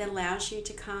 It allows you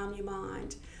to calm your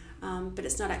mind. But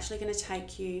it's not actually going to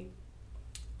take you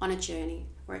on a journey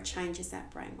where it changes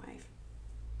that brainwave.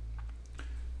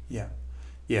 Yeah.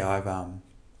 Yeah,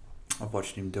 I've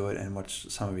watched him do it and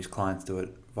watched some of his clients do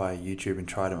it via YouTube and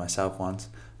tried it myself once.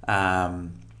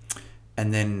 And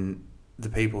then the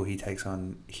people he takes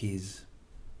on his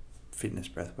fitness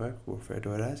breath work, we'll refer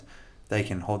to it as, they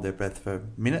can hold their breath for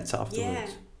minutes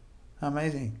afterwards. Yeah.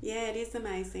 Amazing. Yeah, it is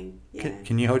amazing. Yeah.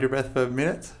 Can you hold your breath for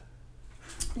minutes?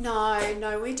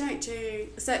 No, we don't do...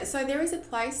 So there is a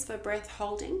place for breath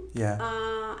holding.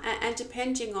 Yeah. And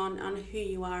depending on who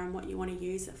you are and what you want to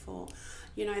use it for,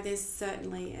 there's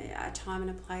certainly a time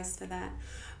and a place for that.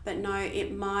 But no,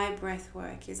 my breath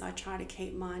work is I try to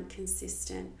keep mine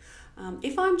consistent.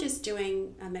 If I'm just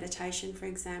doing a meditation, for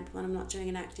example, and I'm not doing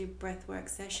an active breath work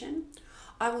session,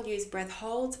 I will use breath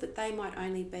holds, but they might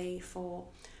only be for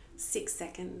 6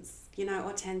 seconds,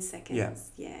 or 10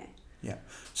 seconds. Yeah. Yeah.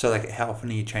 So how often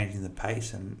are you changing the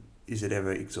pace, and is it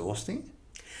ever exhausting?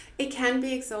 It can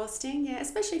be exhausting, yeah,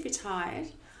 especially if you're tired.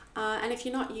 And if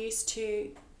you're not used to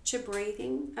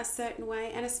breathing a certain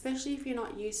way, and especially if you're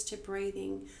not used to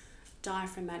breathing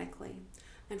diaphragmatically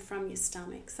and from your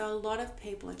stomach. So a lot of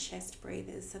people are chest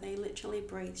breathers, so they literally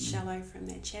breathe shallow from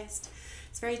their chest.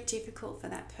 It's very difficult for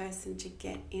that person to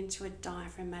get into a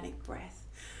diaphragmatic breath.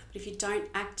 But if you don't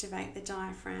activate the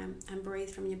diaphragm and breathe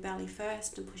from your belly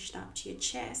first and push it up to your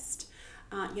chest,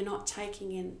 you're not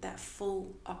taking in that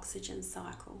full oxygen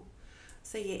cycle.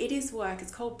 So yeah, it is work.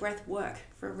 It's called breath work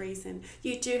for a reason.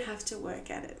 You do have to work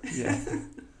at it. Yeah.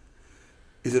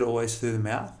 Is it always through the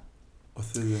mouth or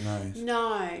through the nose?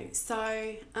 No.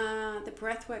 So the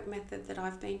breath work method that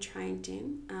I've been trained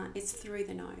in is through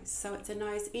the nose. So it's a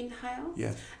nose inhale,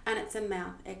 yes, and it's a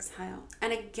mouth exhale.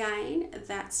 And again,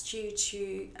 that's due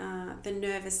to the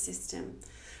nervous system.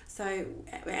 So,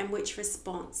 and which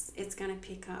response it's going to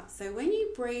pick up. So when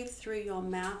you breathe through your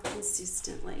mouth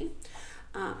consistently,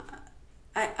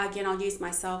 again, I'll use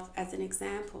myself as an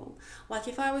example. Like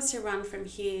if I was to run from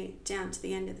here down to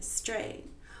the end of the street,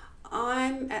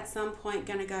 I'm at some point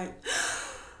going to go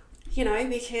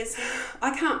because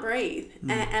I can't breathe.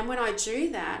 And when I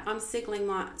do that, I'm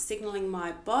signaling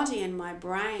my body and my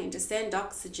brain to send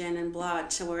oxygen and blood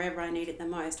to wherever I need it the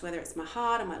most, whether it's my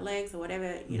heart or my legs or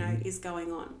whatever, is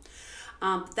going on.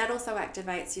 That also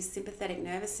activates your sympathetic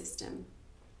nervous system.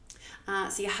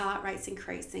 So your heart rate's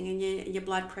increasing and your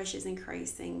blood pressure's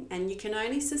increasing, and you can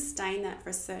only sustain that for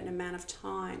a certain amount of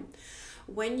time.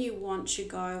 When you want to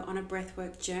go on a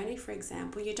breathwork journey, for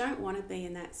example, you don't want to be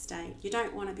in that state. You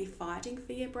don't want to be fighting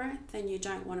for your breath, and you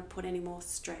don't want to put any more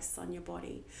stress on your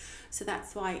body. So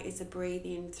that's why it's a breathe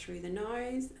in through the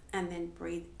nose and then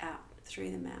breathe out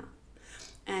through the mouth.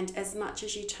 And as much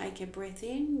as you take a breath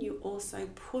in, you also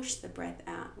push the breath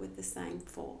out with the same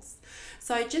force.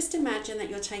 So just imagine that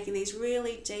you're taking these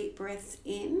really deep breaths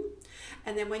in,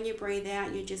 and then when you breathe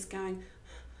out, you're just going.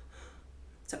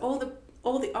 So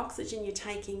all the oxygen you're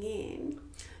taking in,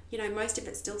 most of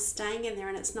it's still staying in there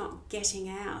and it's not getting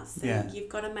out. So you've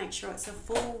got to make sure it's a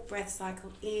full breath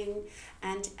cycle in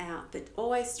and out, but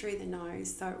always through the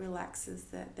nose, so it relaxes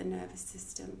the nervous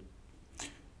system.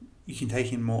 You can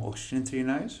take in more oxygen through your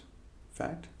nose,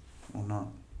 fact, or not?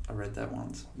 I read that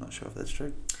once. I'm not sure if that's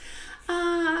true.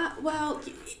 Well,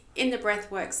 in the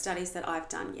breathwork studies that I've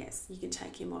done, yes, you can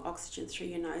take in more oxygen through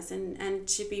your nose. And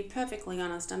to be perfectly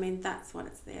honest, I mean, that's what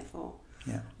it's there for.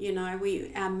 Yeah.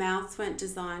 Our mouths weren't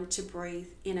designed to breathe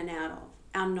in and out of.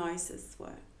 Our noses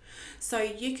were. So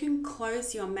you can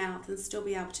close your mouth and still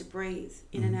be able to breathe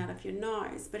in and out of your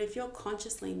nose. But if you're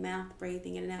consciously mouth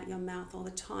breathing in and out your mouth all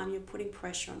the time, you're putting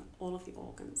pressure on all of your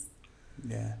organs.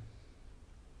 Yeah.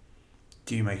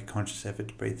 Do you make a conscious effort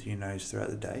to breathe through your nose throughout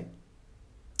the day?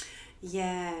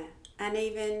 Yeah. And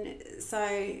even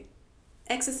so,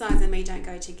 exercise and me don't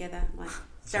go together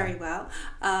very well,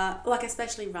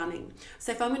 especially running.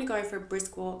 So if I'm going to go for a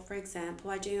brisk walk, for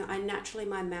example,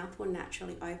 my mouth will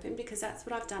naturally open because that's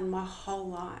what I've done my whole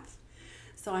life.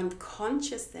 So I'm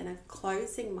conscious then of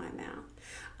closing my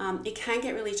mouth. It can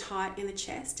get really tight in the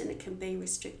chest and it can be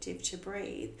restrictive to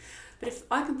breathe. But if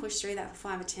I can push through that for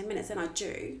 5 or 10 minutes, and I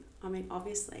do,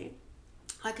 obviously,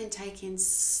 I can take in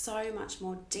so much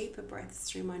more deeper breaths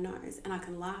through my nose and I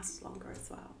can last longer as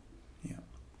well. Yeah.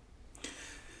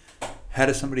 How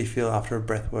does somebody feel after a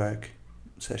breathwork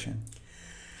session?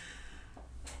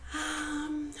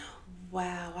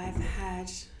 Wow, I've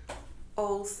had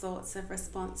all sorts of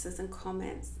responses and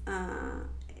comments.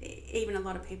 Even a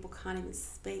lot of people can't even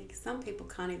speak. Some people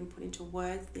can't even put into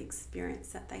words the experience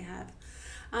that they have.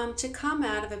 To come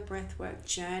out of a breathwork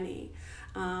journey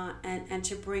and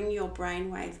to bring your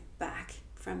brainwave back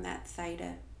from that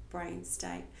theta brain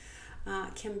state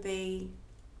can be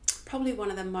probably one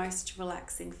of the most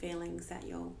relaxing feelings that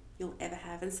you'll ever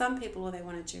have. And some people, all they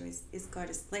want to do is go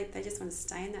to sleep. They just want to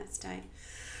stay in that state.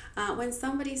 When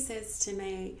somebody says to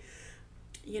me,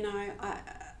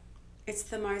 it's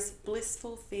the most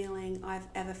blissful feeling I've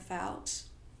ever felt,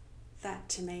 that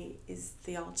to me is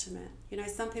the ultimate.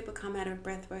 Some people come out of a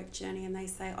breathwork journey and they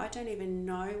say, I don't even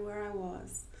know where I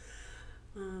was.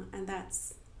 And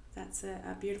that's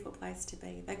a beautiful place to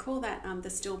be. They call that the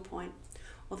still point,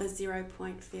 or the 0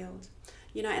 point field,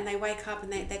 and they wake up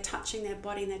and they're touching their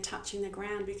body and they're touching the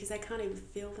ground because they can't even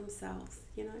feel themselves,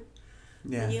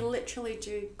 Yeah. And you literally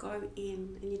do go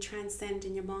in and you transcend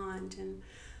in your mind, and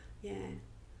Yeah.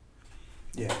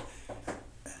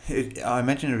 I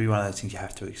imagine it would be one of those things you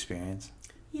have to experience.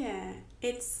 Yeah,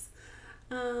 it's,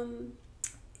 look,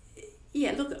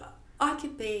 I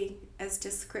could be as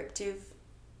descriptive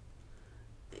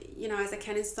as I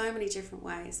can in so many different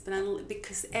ways, but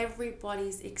because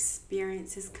everybody's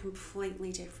experience is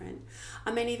completely different.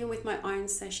 Even with my own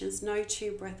sessions, no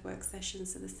two breathwork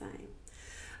sessions are the same.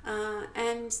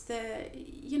 And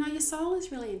your soul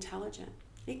is really intelligent.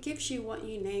 It gives you what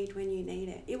you need when you need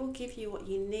it. It will give you what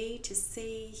you need to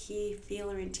see, hear, feel,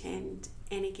 or intend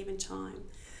any given time.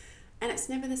 And it's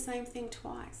never the same thing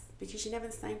twice, because you're never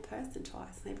the same person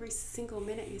twice. Every single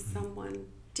minute you're someone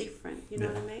different, you know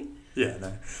what I mean? Yeah,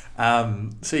 no.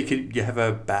 So you have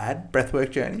a bad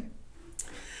breathwork journey?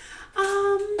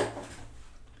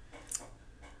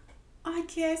 I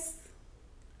guess,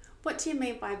 what do you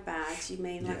mean by bad? Do you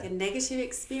mean like a negative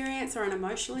experience or an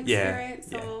emotional experience?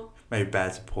 Yeah. Or maybe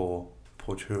bad's a poor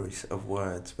choice of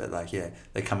words, but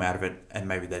they come out of it and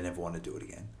maybe they never want to do it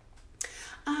again.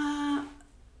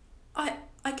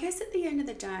 I guess at the end of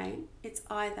the day, it's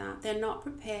either they're not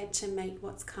prepared to meet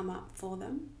what's come up for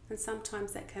them, and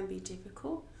sometimes that can be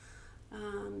difficult,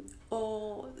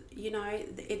 or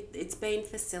it's been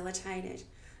facilitated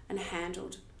and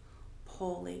handled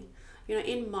poorly.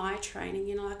 In my training,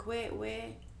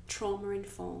 we're trauma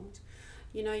informed.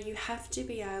 You have to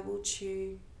be able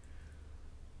to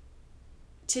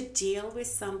to deal with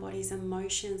somebody's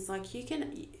emotions. Like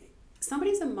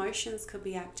somebody's emotions could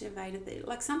be activated.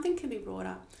 Like something can be brought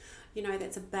up,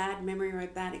 that's a bad memory or a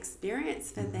bad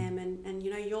experience for them. And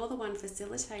you're the one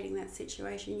facilitating that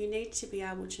situation. You need to be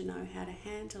able to know how to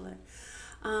handle it.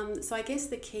 So I guess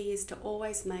the key is to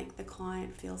always make the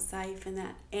client feel safe, and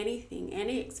that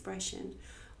any expression,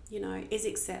 is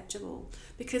acceptable,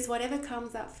 because whatever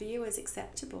comes up for you is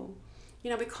acceptable.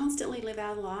 We constantly live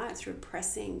our lives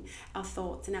repressing our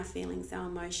thoughts and our feelings, our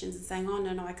emotions, and saying, oh,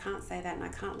 no, I can't say that, and I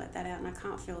can't let that out, and I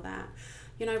can't feel that.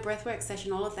 Breathwork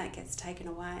session, all of that gets taken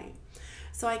away.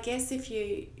 So I guess if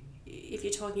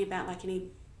you're talking about like any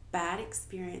bad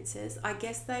experiences, I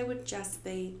guess they would just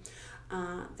be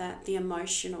that the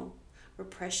emotional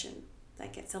repression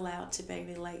that gets allowed to be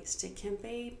released. It can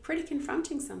be pretty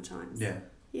confronting sometimes. Yeah.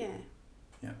 Yeah.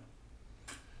 Yeah.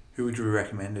 Who would you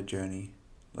recommend a journey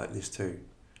like this to?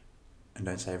 And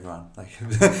don't say everyone. Like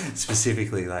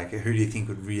specifically, like who do you think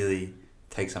would really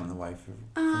take something away from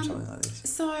something like this?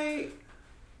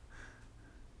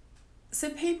 So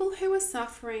people who are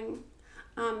suffering.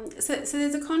 So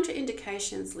there's a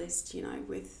contraindications list,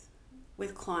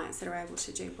 with clients that are able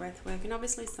to do breath work, and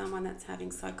obviously someone that's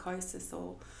having psychosis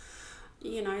or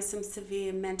some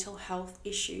severe mental health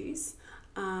issues,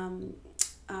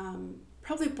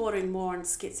 probably bordering more on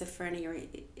schizophrenia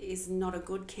is not a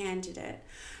good candidate,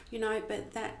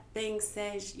 but that being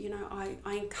said, I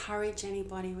encourage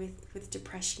anybody with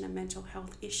depression and mental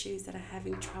health issues that are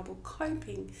having trouble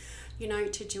coping,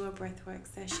 to do a breathwork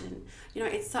session.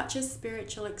 It's such a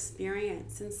spiritual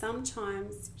experience, and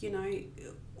sometimes,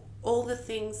 all the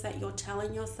things that you're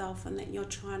telling yourself and that you're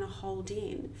trying to hold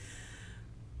in,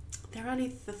 they're only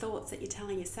the thoughts that you're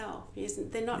telling yourself.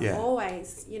 They're not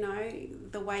always,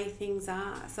 the way things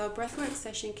are. So a breathwork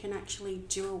session can actually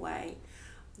do away,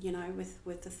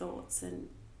 with the thoughts and,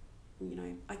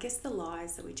 I guess the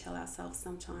lies that we tell ourselves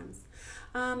sometimes.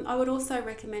 I would also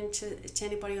recommend to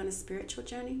anybody on a spiritual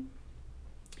journey,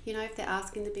 if they're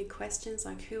asking the big questions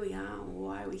like who we are and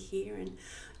why we're here and,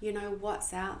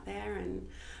 what's out there and,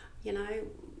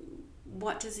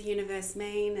 what does the universe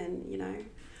mean and,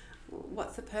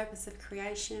 what's the purpose of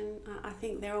creation. I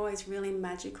think they're always really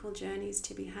magical journeys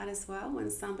to be had as well when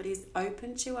somebody's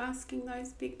open to asking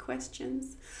those big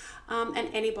questions. And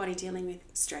anybody dealing with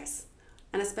stress,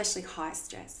 and especially high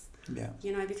stress. Yeah.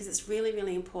 Because it's really,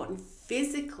 really important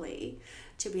physically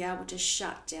to be able to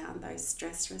shut down those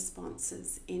stress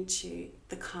responses into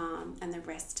the calm and the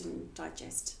rest and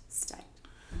digest state.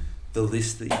 The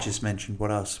list that you just mentioned,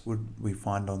 what else would we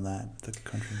find on that, the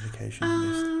contraindication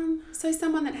list? So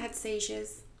someone that had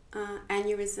seizures,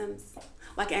 aneurysms,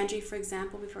 like Andrew, for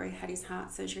example, before he had his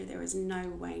heart surgery, there was no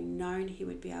way known he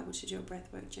would be able to do a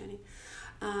breathwork journey.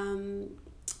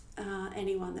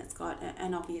 Anyone that's got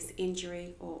an obvious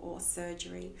injury or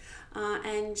surgery,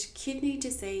 and kidney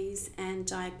disease and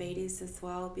diabetes as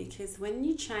well, because when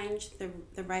you change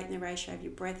the rate and the ratio of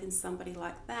your breath in somebody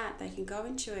like that, they can go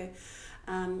into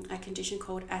a condition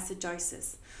called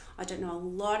acidosis. I don't know a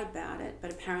lot about it,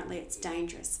 but apparently it's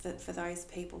dangerous for those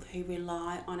people who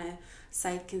rely on a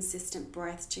safe, consistent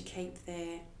breath to keep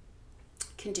their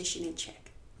condition in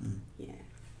check. Yeah.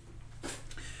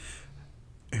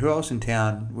 Who else in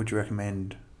town would you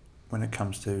recommend when it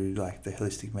comes to like the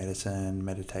holistic medicine,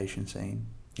 meditation scene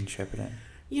in Shepparton?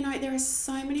 There are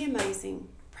so many amazing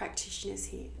practitioners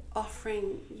here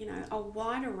offering, a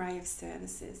wide array of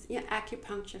services.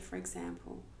 Acupuncture, for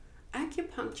example.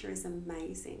 Acupuncture is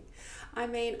amazing. I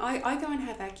mean, I go and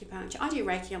have acupuncture. I do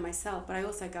Reiki on myself, but I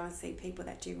also go and see people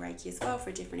that do Reiki as well for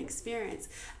a different experience.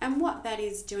 And what that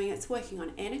is doing, it's working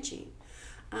on energy.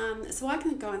 So I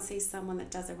can go and see someone that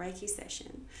does a Reiki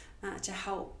session to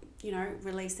help,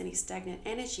 release any stagnant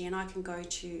energy, and I can go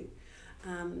to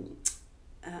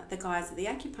the guys at the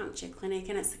acupuncture clinic,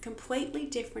 and it's a completely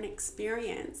different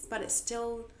experience, but it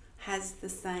still has the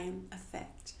same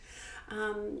effect.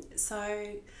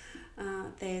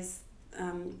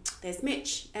 There's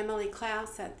Mitch, Emily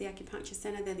Klaus at the Acupuncture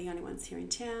Centre. They're the only ones here in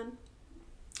town.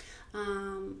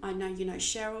 I know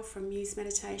Cheryl from Muse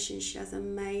Meditation. She does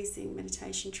amazing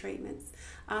meditation treatments.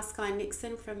 Sky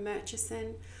Nixon from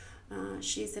Murchison.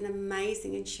 She's an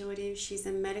amazing intuitive. She's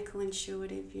a medical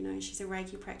intuitive. She's a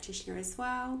Reiki practitioner as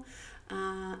well.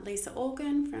 Lisa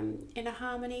Organ from Inner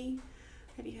Harmony.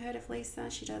 Have you heard of Lisa?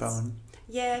 She does Bowen.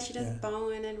 Yeah, she does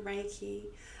Bowen and Reiki.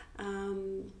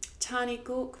 Tani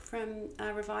Gook from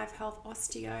Revive Health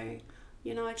Osteo.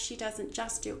 She doesn't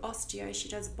just do osteo, she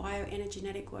does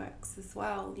bioenergetic works as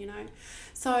well,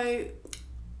 So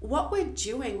what we're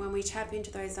doing when we tap into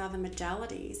those other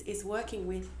modalities is working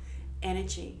with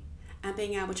energy and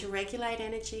being able to regulate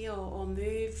energy or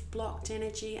move blocked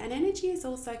energy. And energy is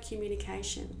also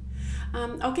communication.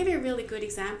 I'll give you a really good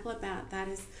example about that.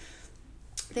 Is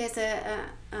there's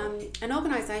an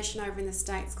organisation over in the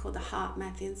States called the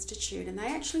HeartMath Institute, and they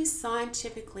actually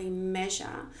scientifically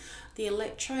measure the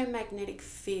electromagnetic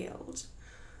field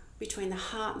between the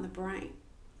heart and the brain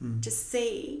to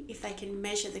see if they can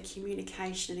measure the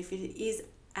communication, if it is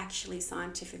actually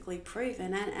scientifically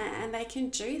proven, and they can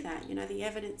do that. You know, the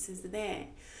evidence is there.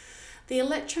 The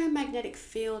electromagnetic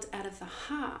field out of the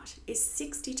heart is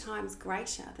 60 times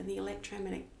greater than the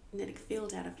electromagnetic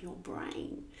field out of your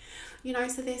brain. You know,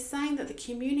 so they're saying that the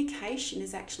communication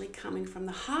is actually coming from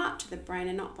the heart to the brain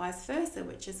and not vice versa,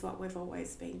 which is what we've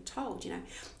always been told. You know,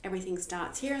 everything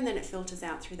starts here and then it filters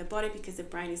out through the body because the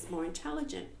brain is more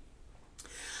intelligent.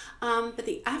 But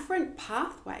the afferent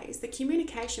pathways, the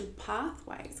communication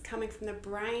pathways coming from the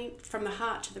brain, from the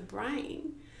heart to the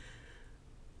brain,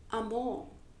 are more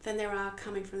than there are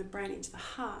coming from the brain into the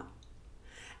heart.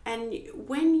 And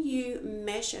when you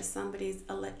measure somebody's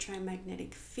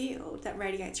electromagnetic field that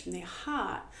radiates from their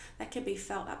heart, that can be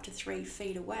felt up to 3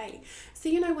 feet away. So,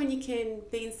 you know, when you can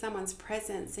be in someone's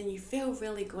presence and you feel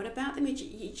really good about them,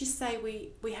 you just say,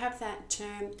 we have that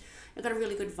term, I've got a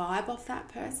really good vibe off that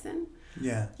person.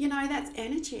 Yeah. You know, that's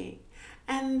energy.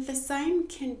 And the same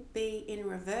can be in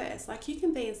reverse. Like, you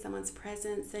can be in someone's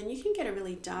presence and you can get a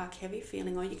really dark, heavy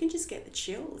feeling, or you can just get the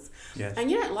chills. Yes. And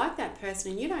you don't like that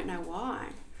person and you don't know why.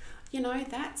 You know,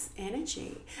 that's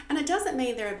energy. And it doesn't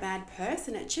mean they're a bad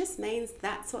person. It just means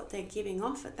that's what they're giving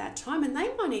off at that time. And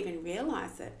they might even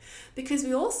realize it, because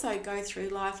we also go through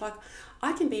life, like,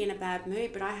 I can be in a bad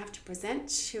mood, but I have to present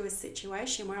to a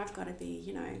situation where I've got to be,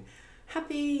 you know,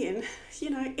 happy and, you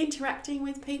know, interacting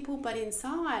with people, but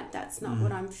inside that's not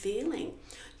what I'm feeling.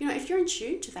 You know, if you're in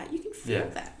tune to that, you can feel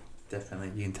that.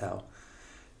 Definitely, you can tell.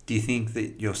 Do you think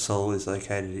that your soul is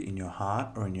located in your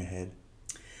heart or in your head?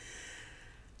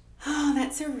 Oh,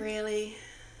 that's a really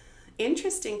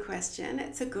interesting question.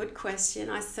 It's a good question.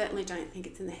 I certainly don't think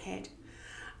it's in the head.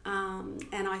 And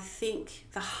I think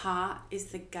the heart is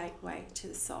the gateway to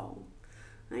the soul.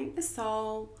 I think the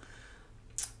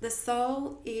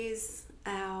soul is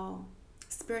our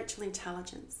spiritual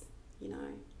intelligence, you know,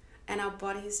 and our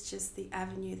body is just the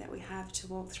avenue that we have to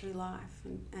walk through life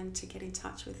and to get in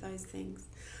touch with those things.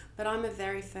 But I'm a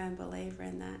very firm believer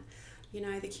in that. You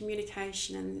know, the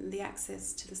communication and the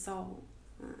access to the soul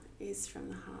is from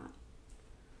the heart.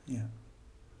 Yeah.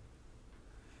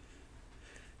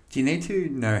 Do you need to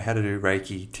know how to do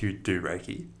Reiki to do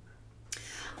Reiki?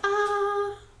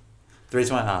 The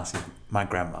reason why I asked is my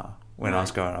grandma, when I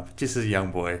was growing up, just as a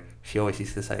young boy, she always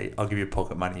used to say, I'll give you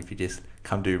pocket money if you just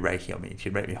come do Reiki on me.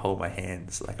 She'd make me hold my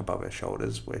hands like above her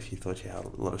shoulders where she thought she had a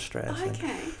lot of stress and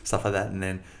stuff like that. And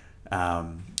then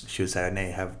she would say, I need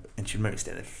to have, and she'd make me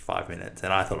stand there for 5 minutes,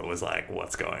 and I thought it was like,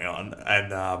 what's going on?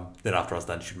 And then after I was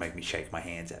done, she'd make me shake my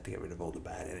hands out to get rid of all the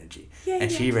bad energy.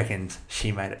 She reckons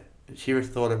she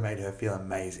thought it made her feel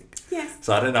amazing. Yes.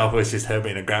 So I don't know if it was just her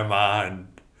being a grandma and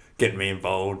getting me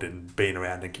involved and being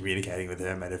around and communicating with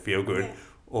her made her feel good,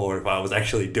 or if I was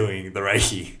actually doing the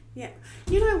Reiki. Yeah.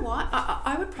 You know what?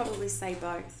 I would probably say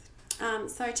both.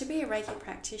 So to be a Reiki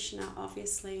practitioner,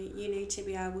 obviously, you need to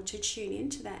be able to tune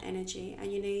into that energy,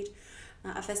 and you need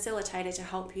a facilitator to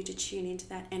help you to tune into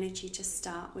that energy to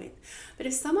start with. But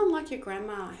if someone like your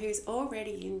grandma who's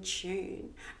already in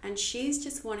tune and she's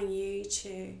just wanting you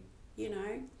to, you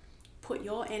know, put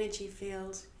your energy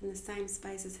field in the same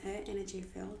space as her energy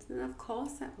field, then of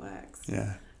course that works.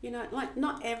 Yeah. You know, like,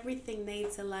 not everything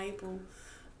needs a label.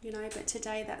 You know, but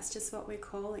today that's just what we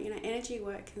call it. You know, energy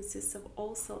work consists of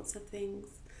all sorts of things.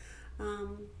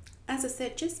 As I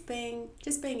said, just being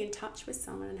in touch with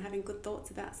someone and having good thoughts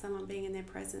about someone, being in their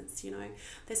presence, you know,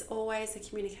 there's always a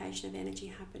communication of energy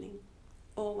happening.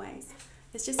 Always.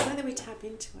 It's just whether we tap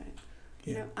into it.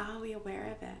 You know, are we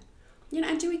aware of it? You know,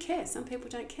 and do we care? Some people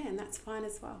don't care, and that's fine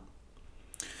as well.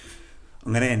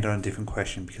 I'm going to end on a different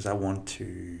question because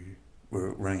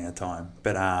we're running out of time,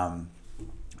 but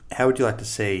how would you like to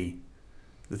see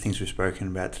the things we've spoken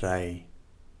about today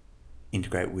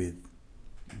integrate with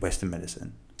Western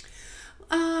medicine?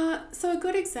 So a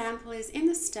good example is in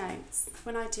the States,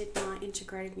 when I did my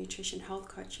integrative nutrition health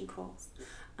coaching course,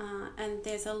 and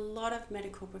there's a lot of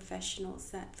medical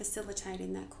professionals that facilitate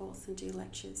in that course and do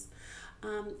lectures,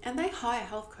 and they hire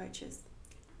health coaches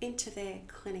into their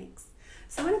clinics.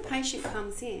 So when a patient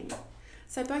comes in,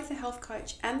 so both the health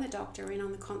coach and the doctor are in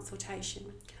on the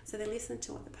consultation. So they listen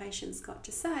to what the patient's got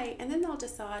to say, and then they'll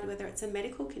decide whether it's a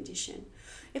medical condition.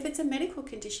 If it's a medical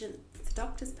condition, it's the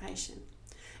doctor's patient.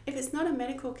 If it's not a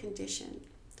medical condition,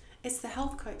 it's the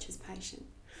health coach's patient.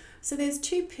 So there's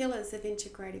two pillars of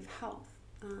integrative health.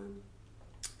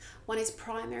 One is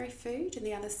primary food and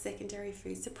the other secondary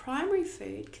food. So primary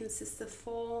food consists of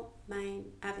four main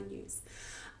avenues.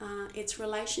 It's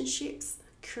relationships,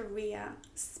 career,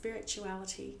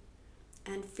 spirituality,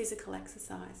 and physical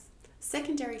exercise.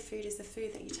 Secondary food is the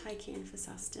food that you take in for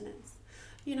sustenance.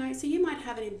 You know, so you might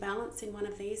have an imbalance in one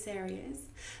of these areas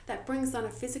that brings on a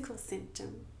physical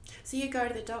symptom. So you go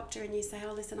to the doctor and you say,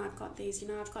 oh, listen, I've got these,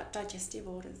 I've got digestive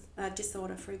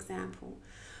disorder, for example.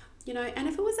 And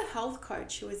if it was a health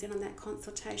coach who was in on that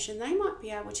consultation, they might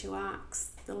be able to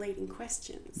ask the leading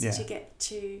questions to get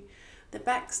to the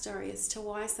backstory as to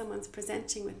why someone's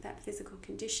presenting with that physical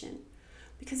condition.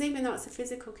 Because even though it's a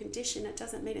physical condition, it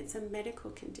doesn't mean it's a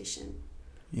medical condition.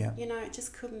 Yeah. It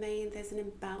just could mean there's an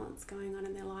imbalance going on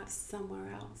in their lives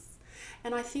somewhere else.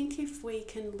 And I think if we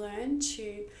can learn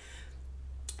to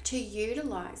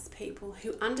utilize people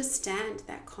who understand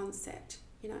that concept,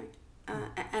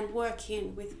 and work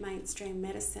in with mainstream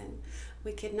medicine,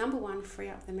 we could, number one, free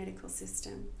up the medical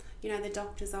system, the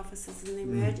doctor's offices and the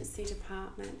emergency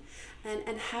department,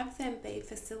 and have them be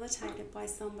facilitated by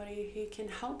somebody who can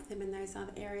help them in those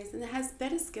other areas and has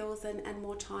better skills and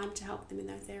more time to help them in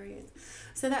those areas.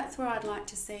 So that's where I'd like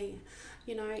to see,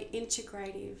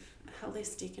 integrative,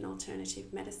 holistic and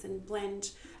alternative medicine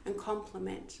blend and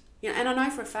complement. And I know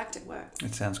for a fact it works.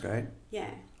 It sounds great. Yeah.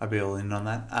 I'd be all in on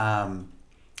that.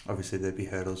 Obviously, there'd be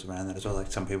hurdles around that as well.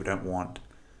 Like some people don't want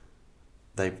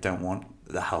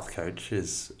the health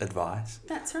coach's advice.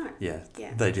 That's right. Yeah.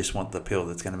 Yeah. They just want the pill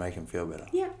that's going to make them feel better.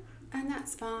 Yeah, and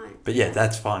that's fine. But yeah,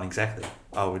 that's fine. Exactly.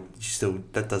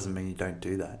 That doesn't mean you don't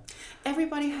do that.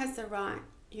 Everybody has the right,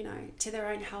 to their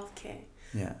own healthcare.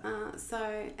 Yeah.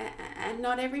 And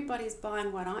not everybody's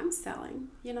buying what I'm selling,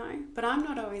 but I'm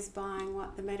not always buying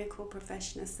what the medical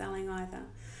profession is selling either.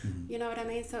 Mm-hmm. You know what I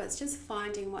mean? So it's just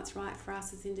finding what's right for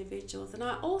us as individuals. And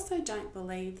I also don't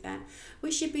believe that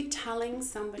we should be telling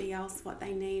somebody else what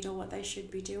they need or what they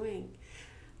should be doing.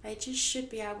 They just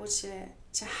should be able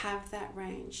to have that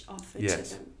range offered to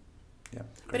them. Yeah.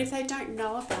 But if they don't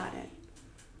know about it,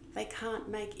 they can't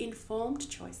make informed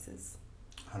choices.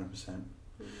 100%.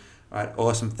 All right,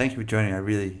 awesome. Thank you for joining. I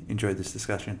really enjoyed this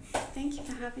discussion. Thank you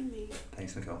for having me.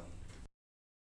 Thanks, Nicole.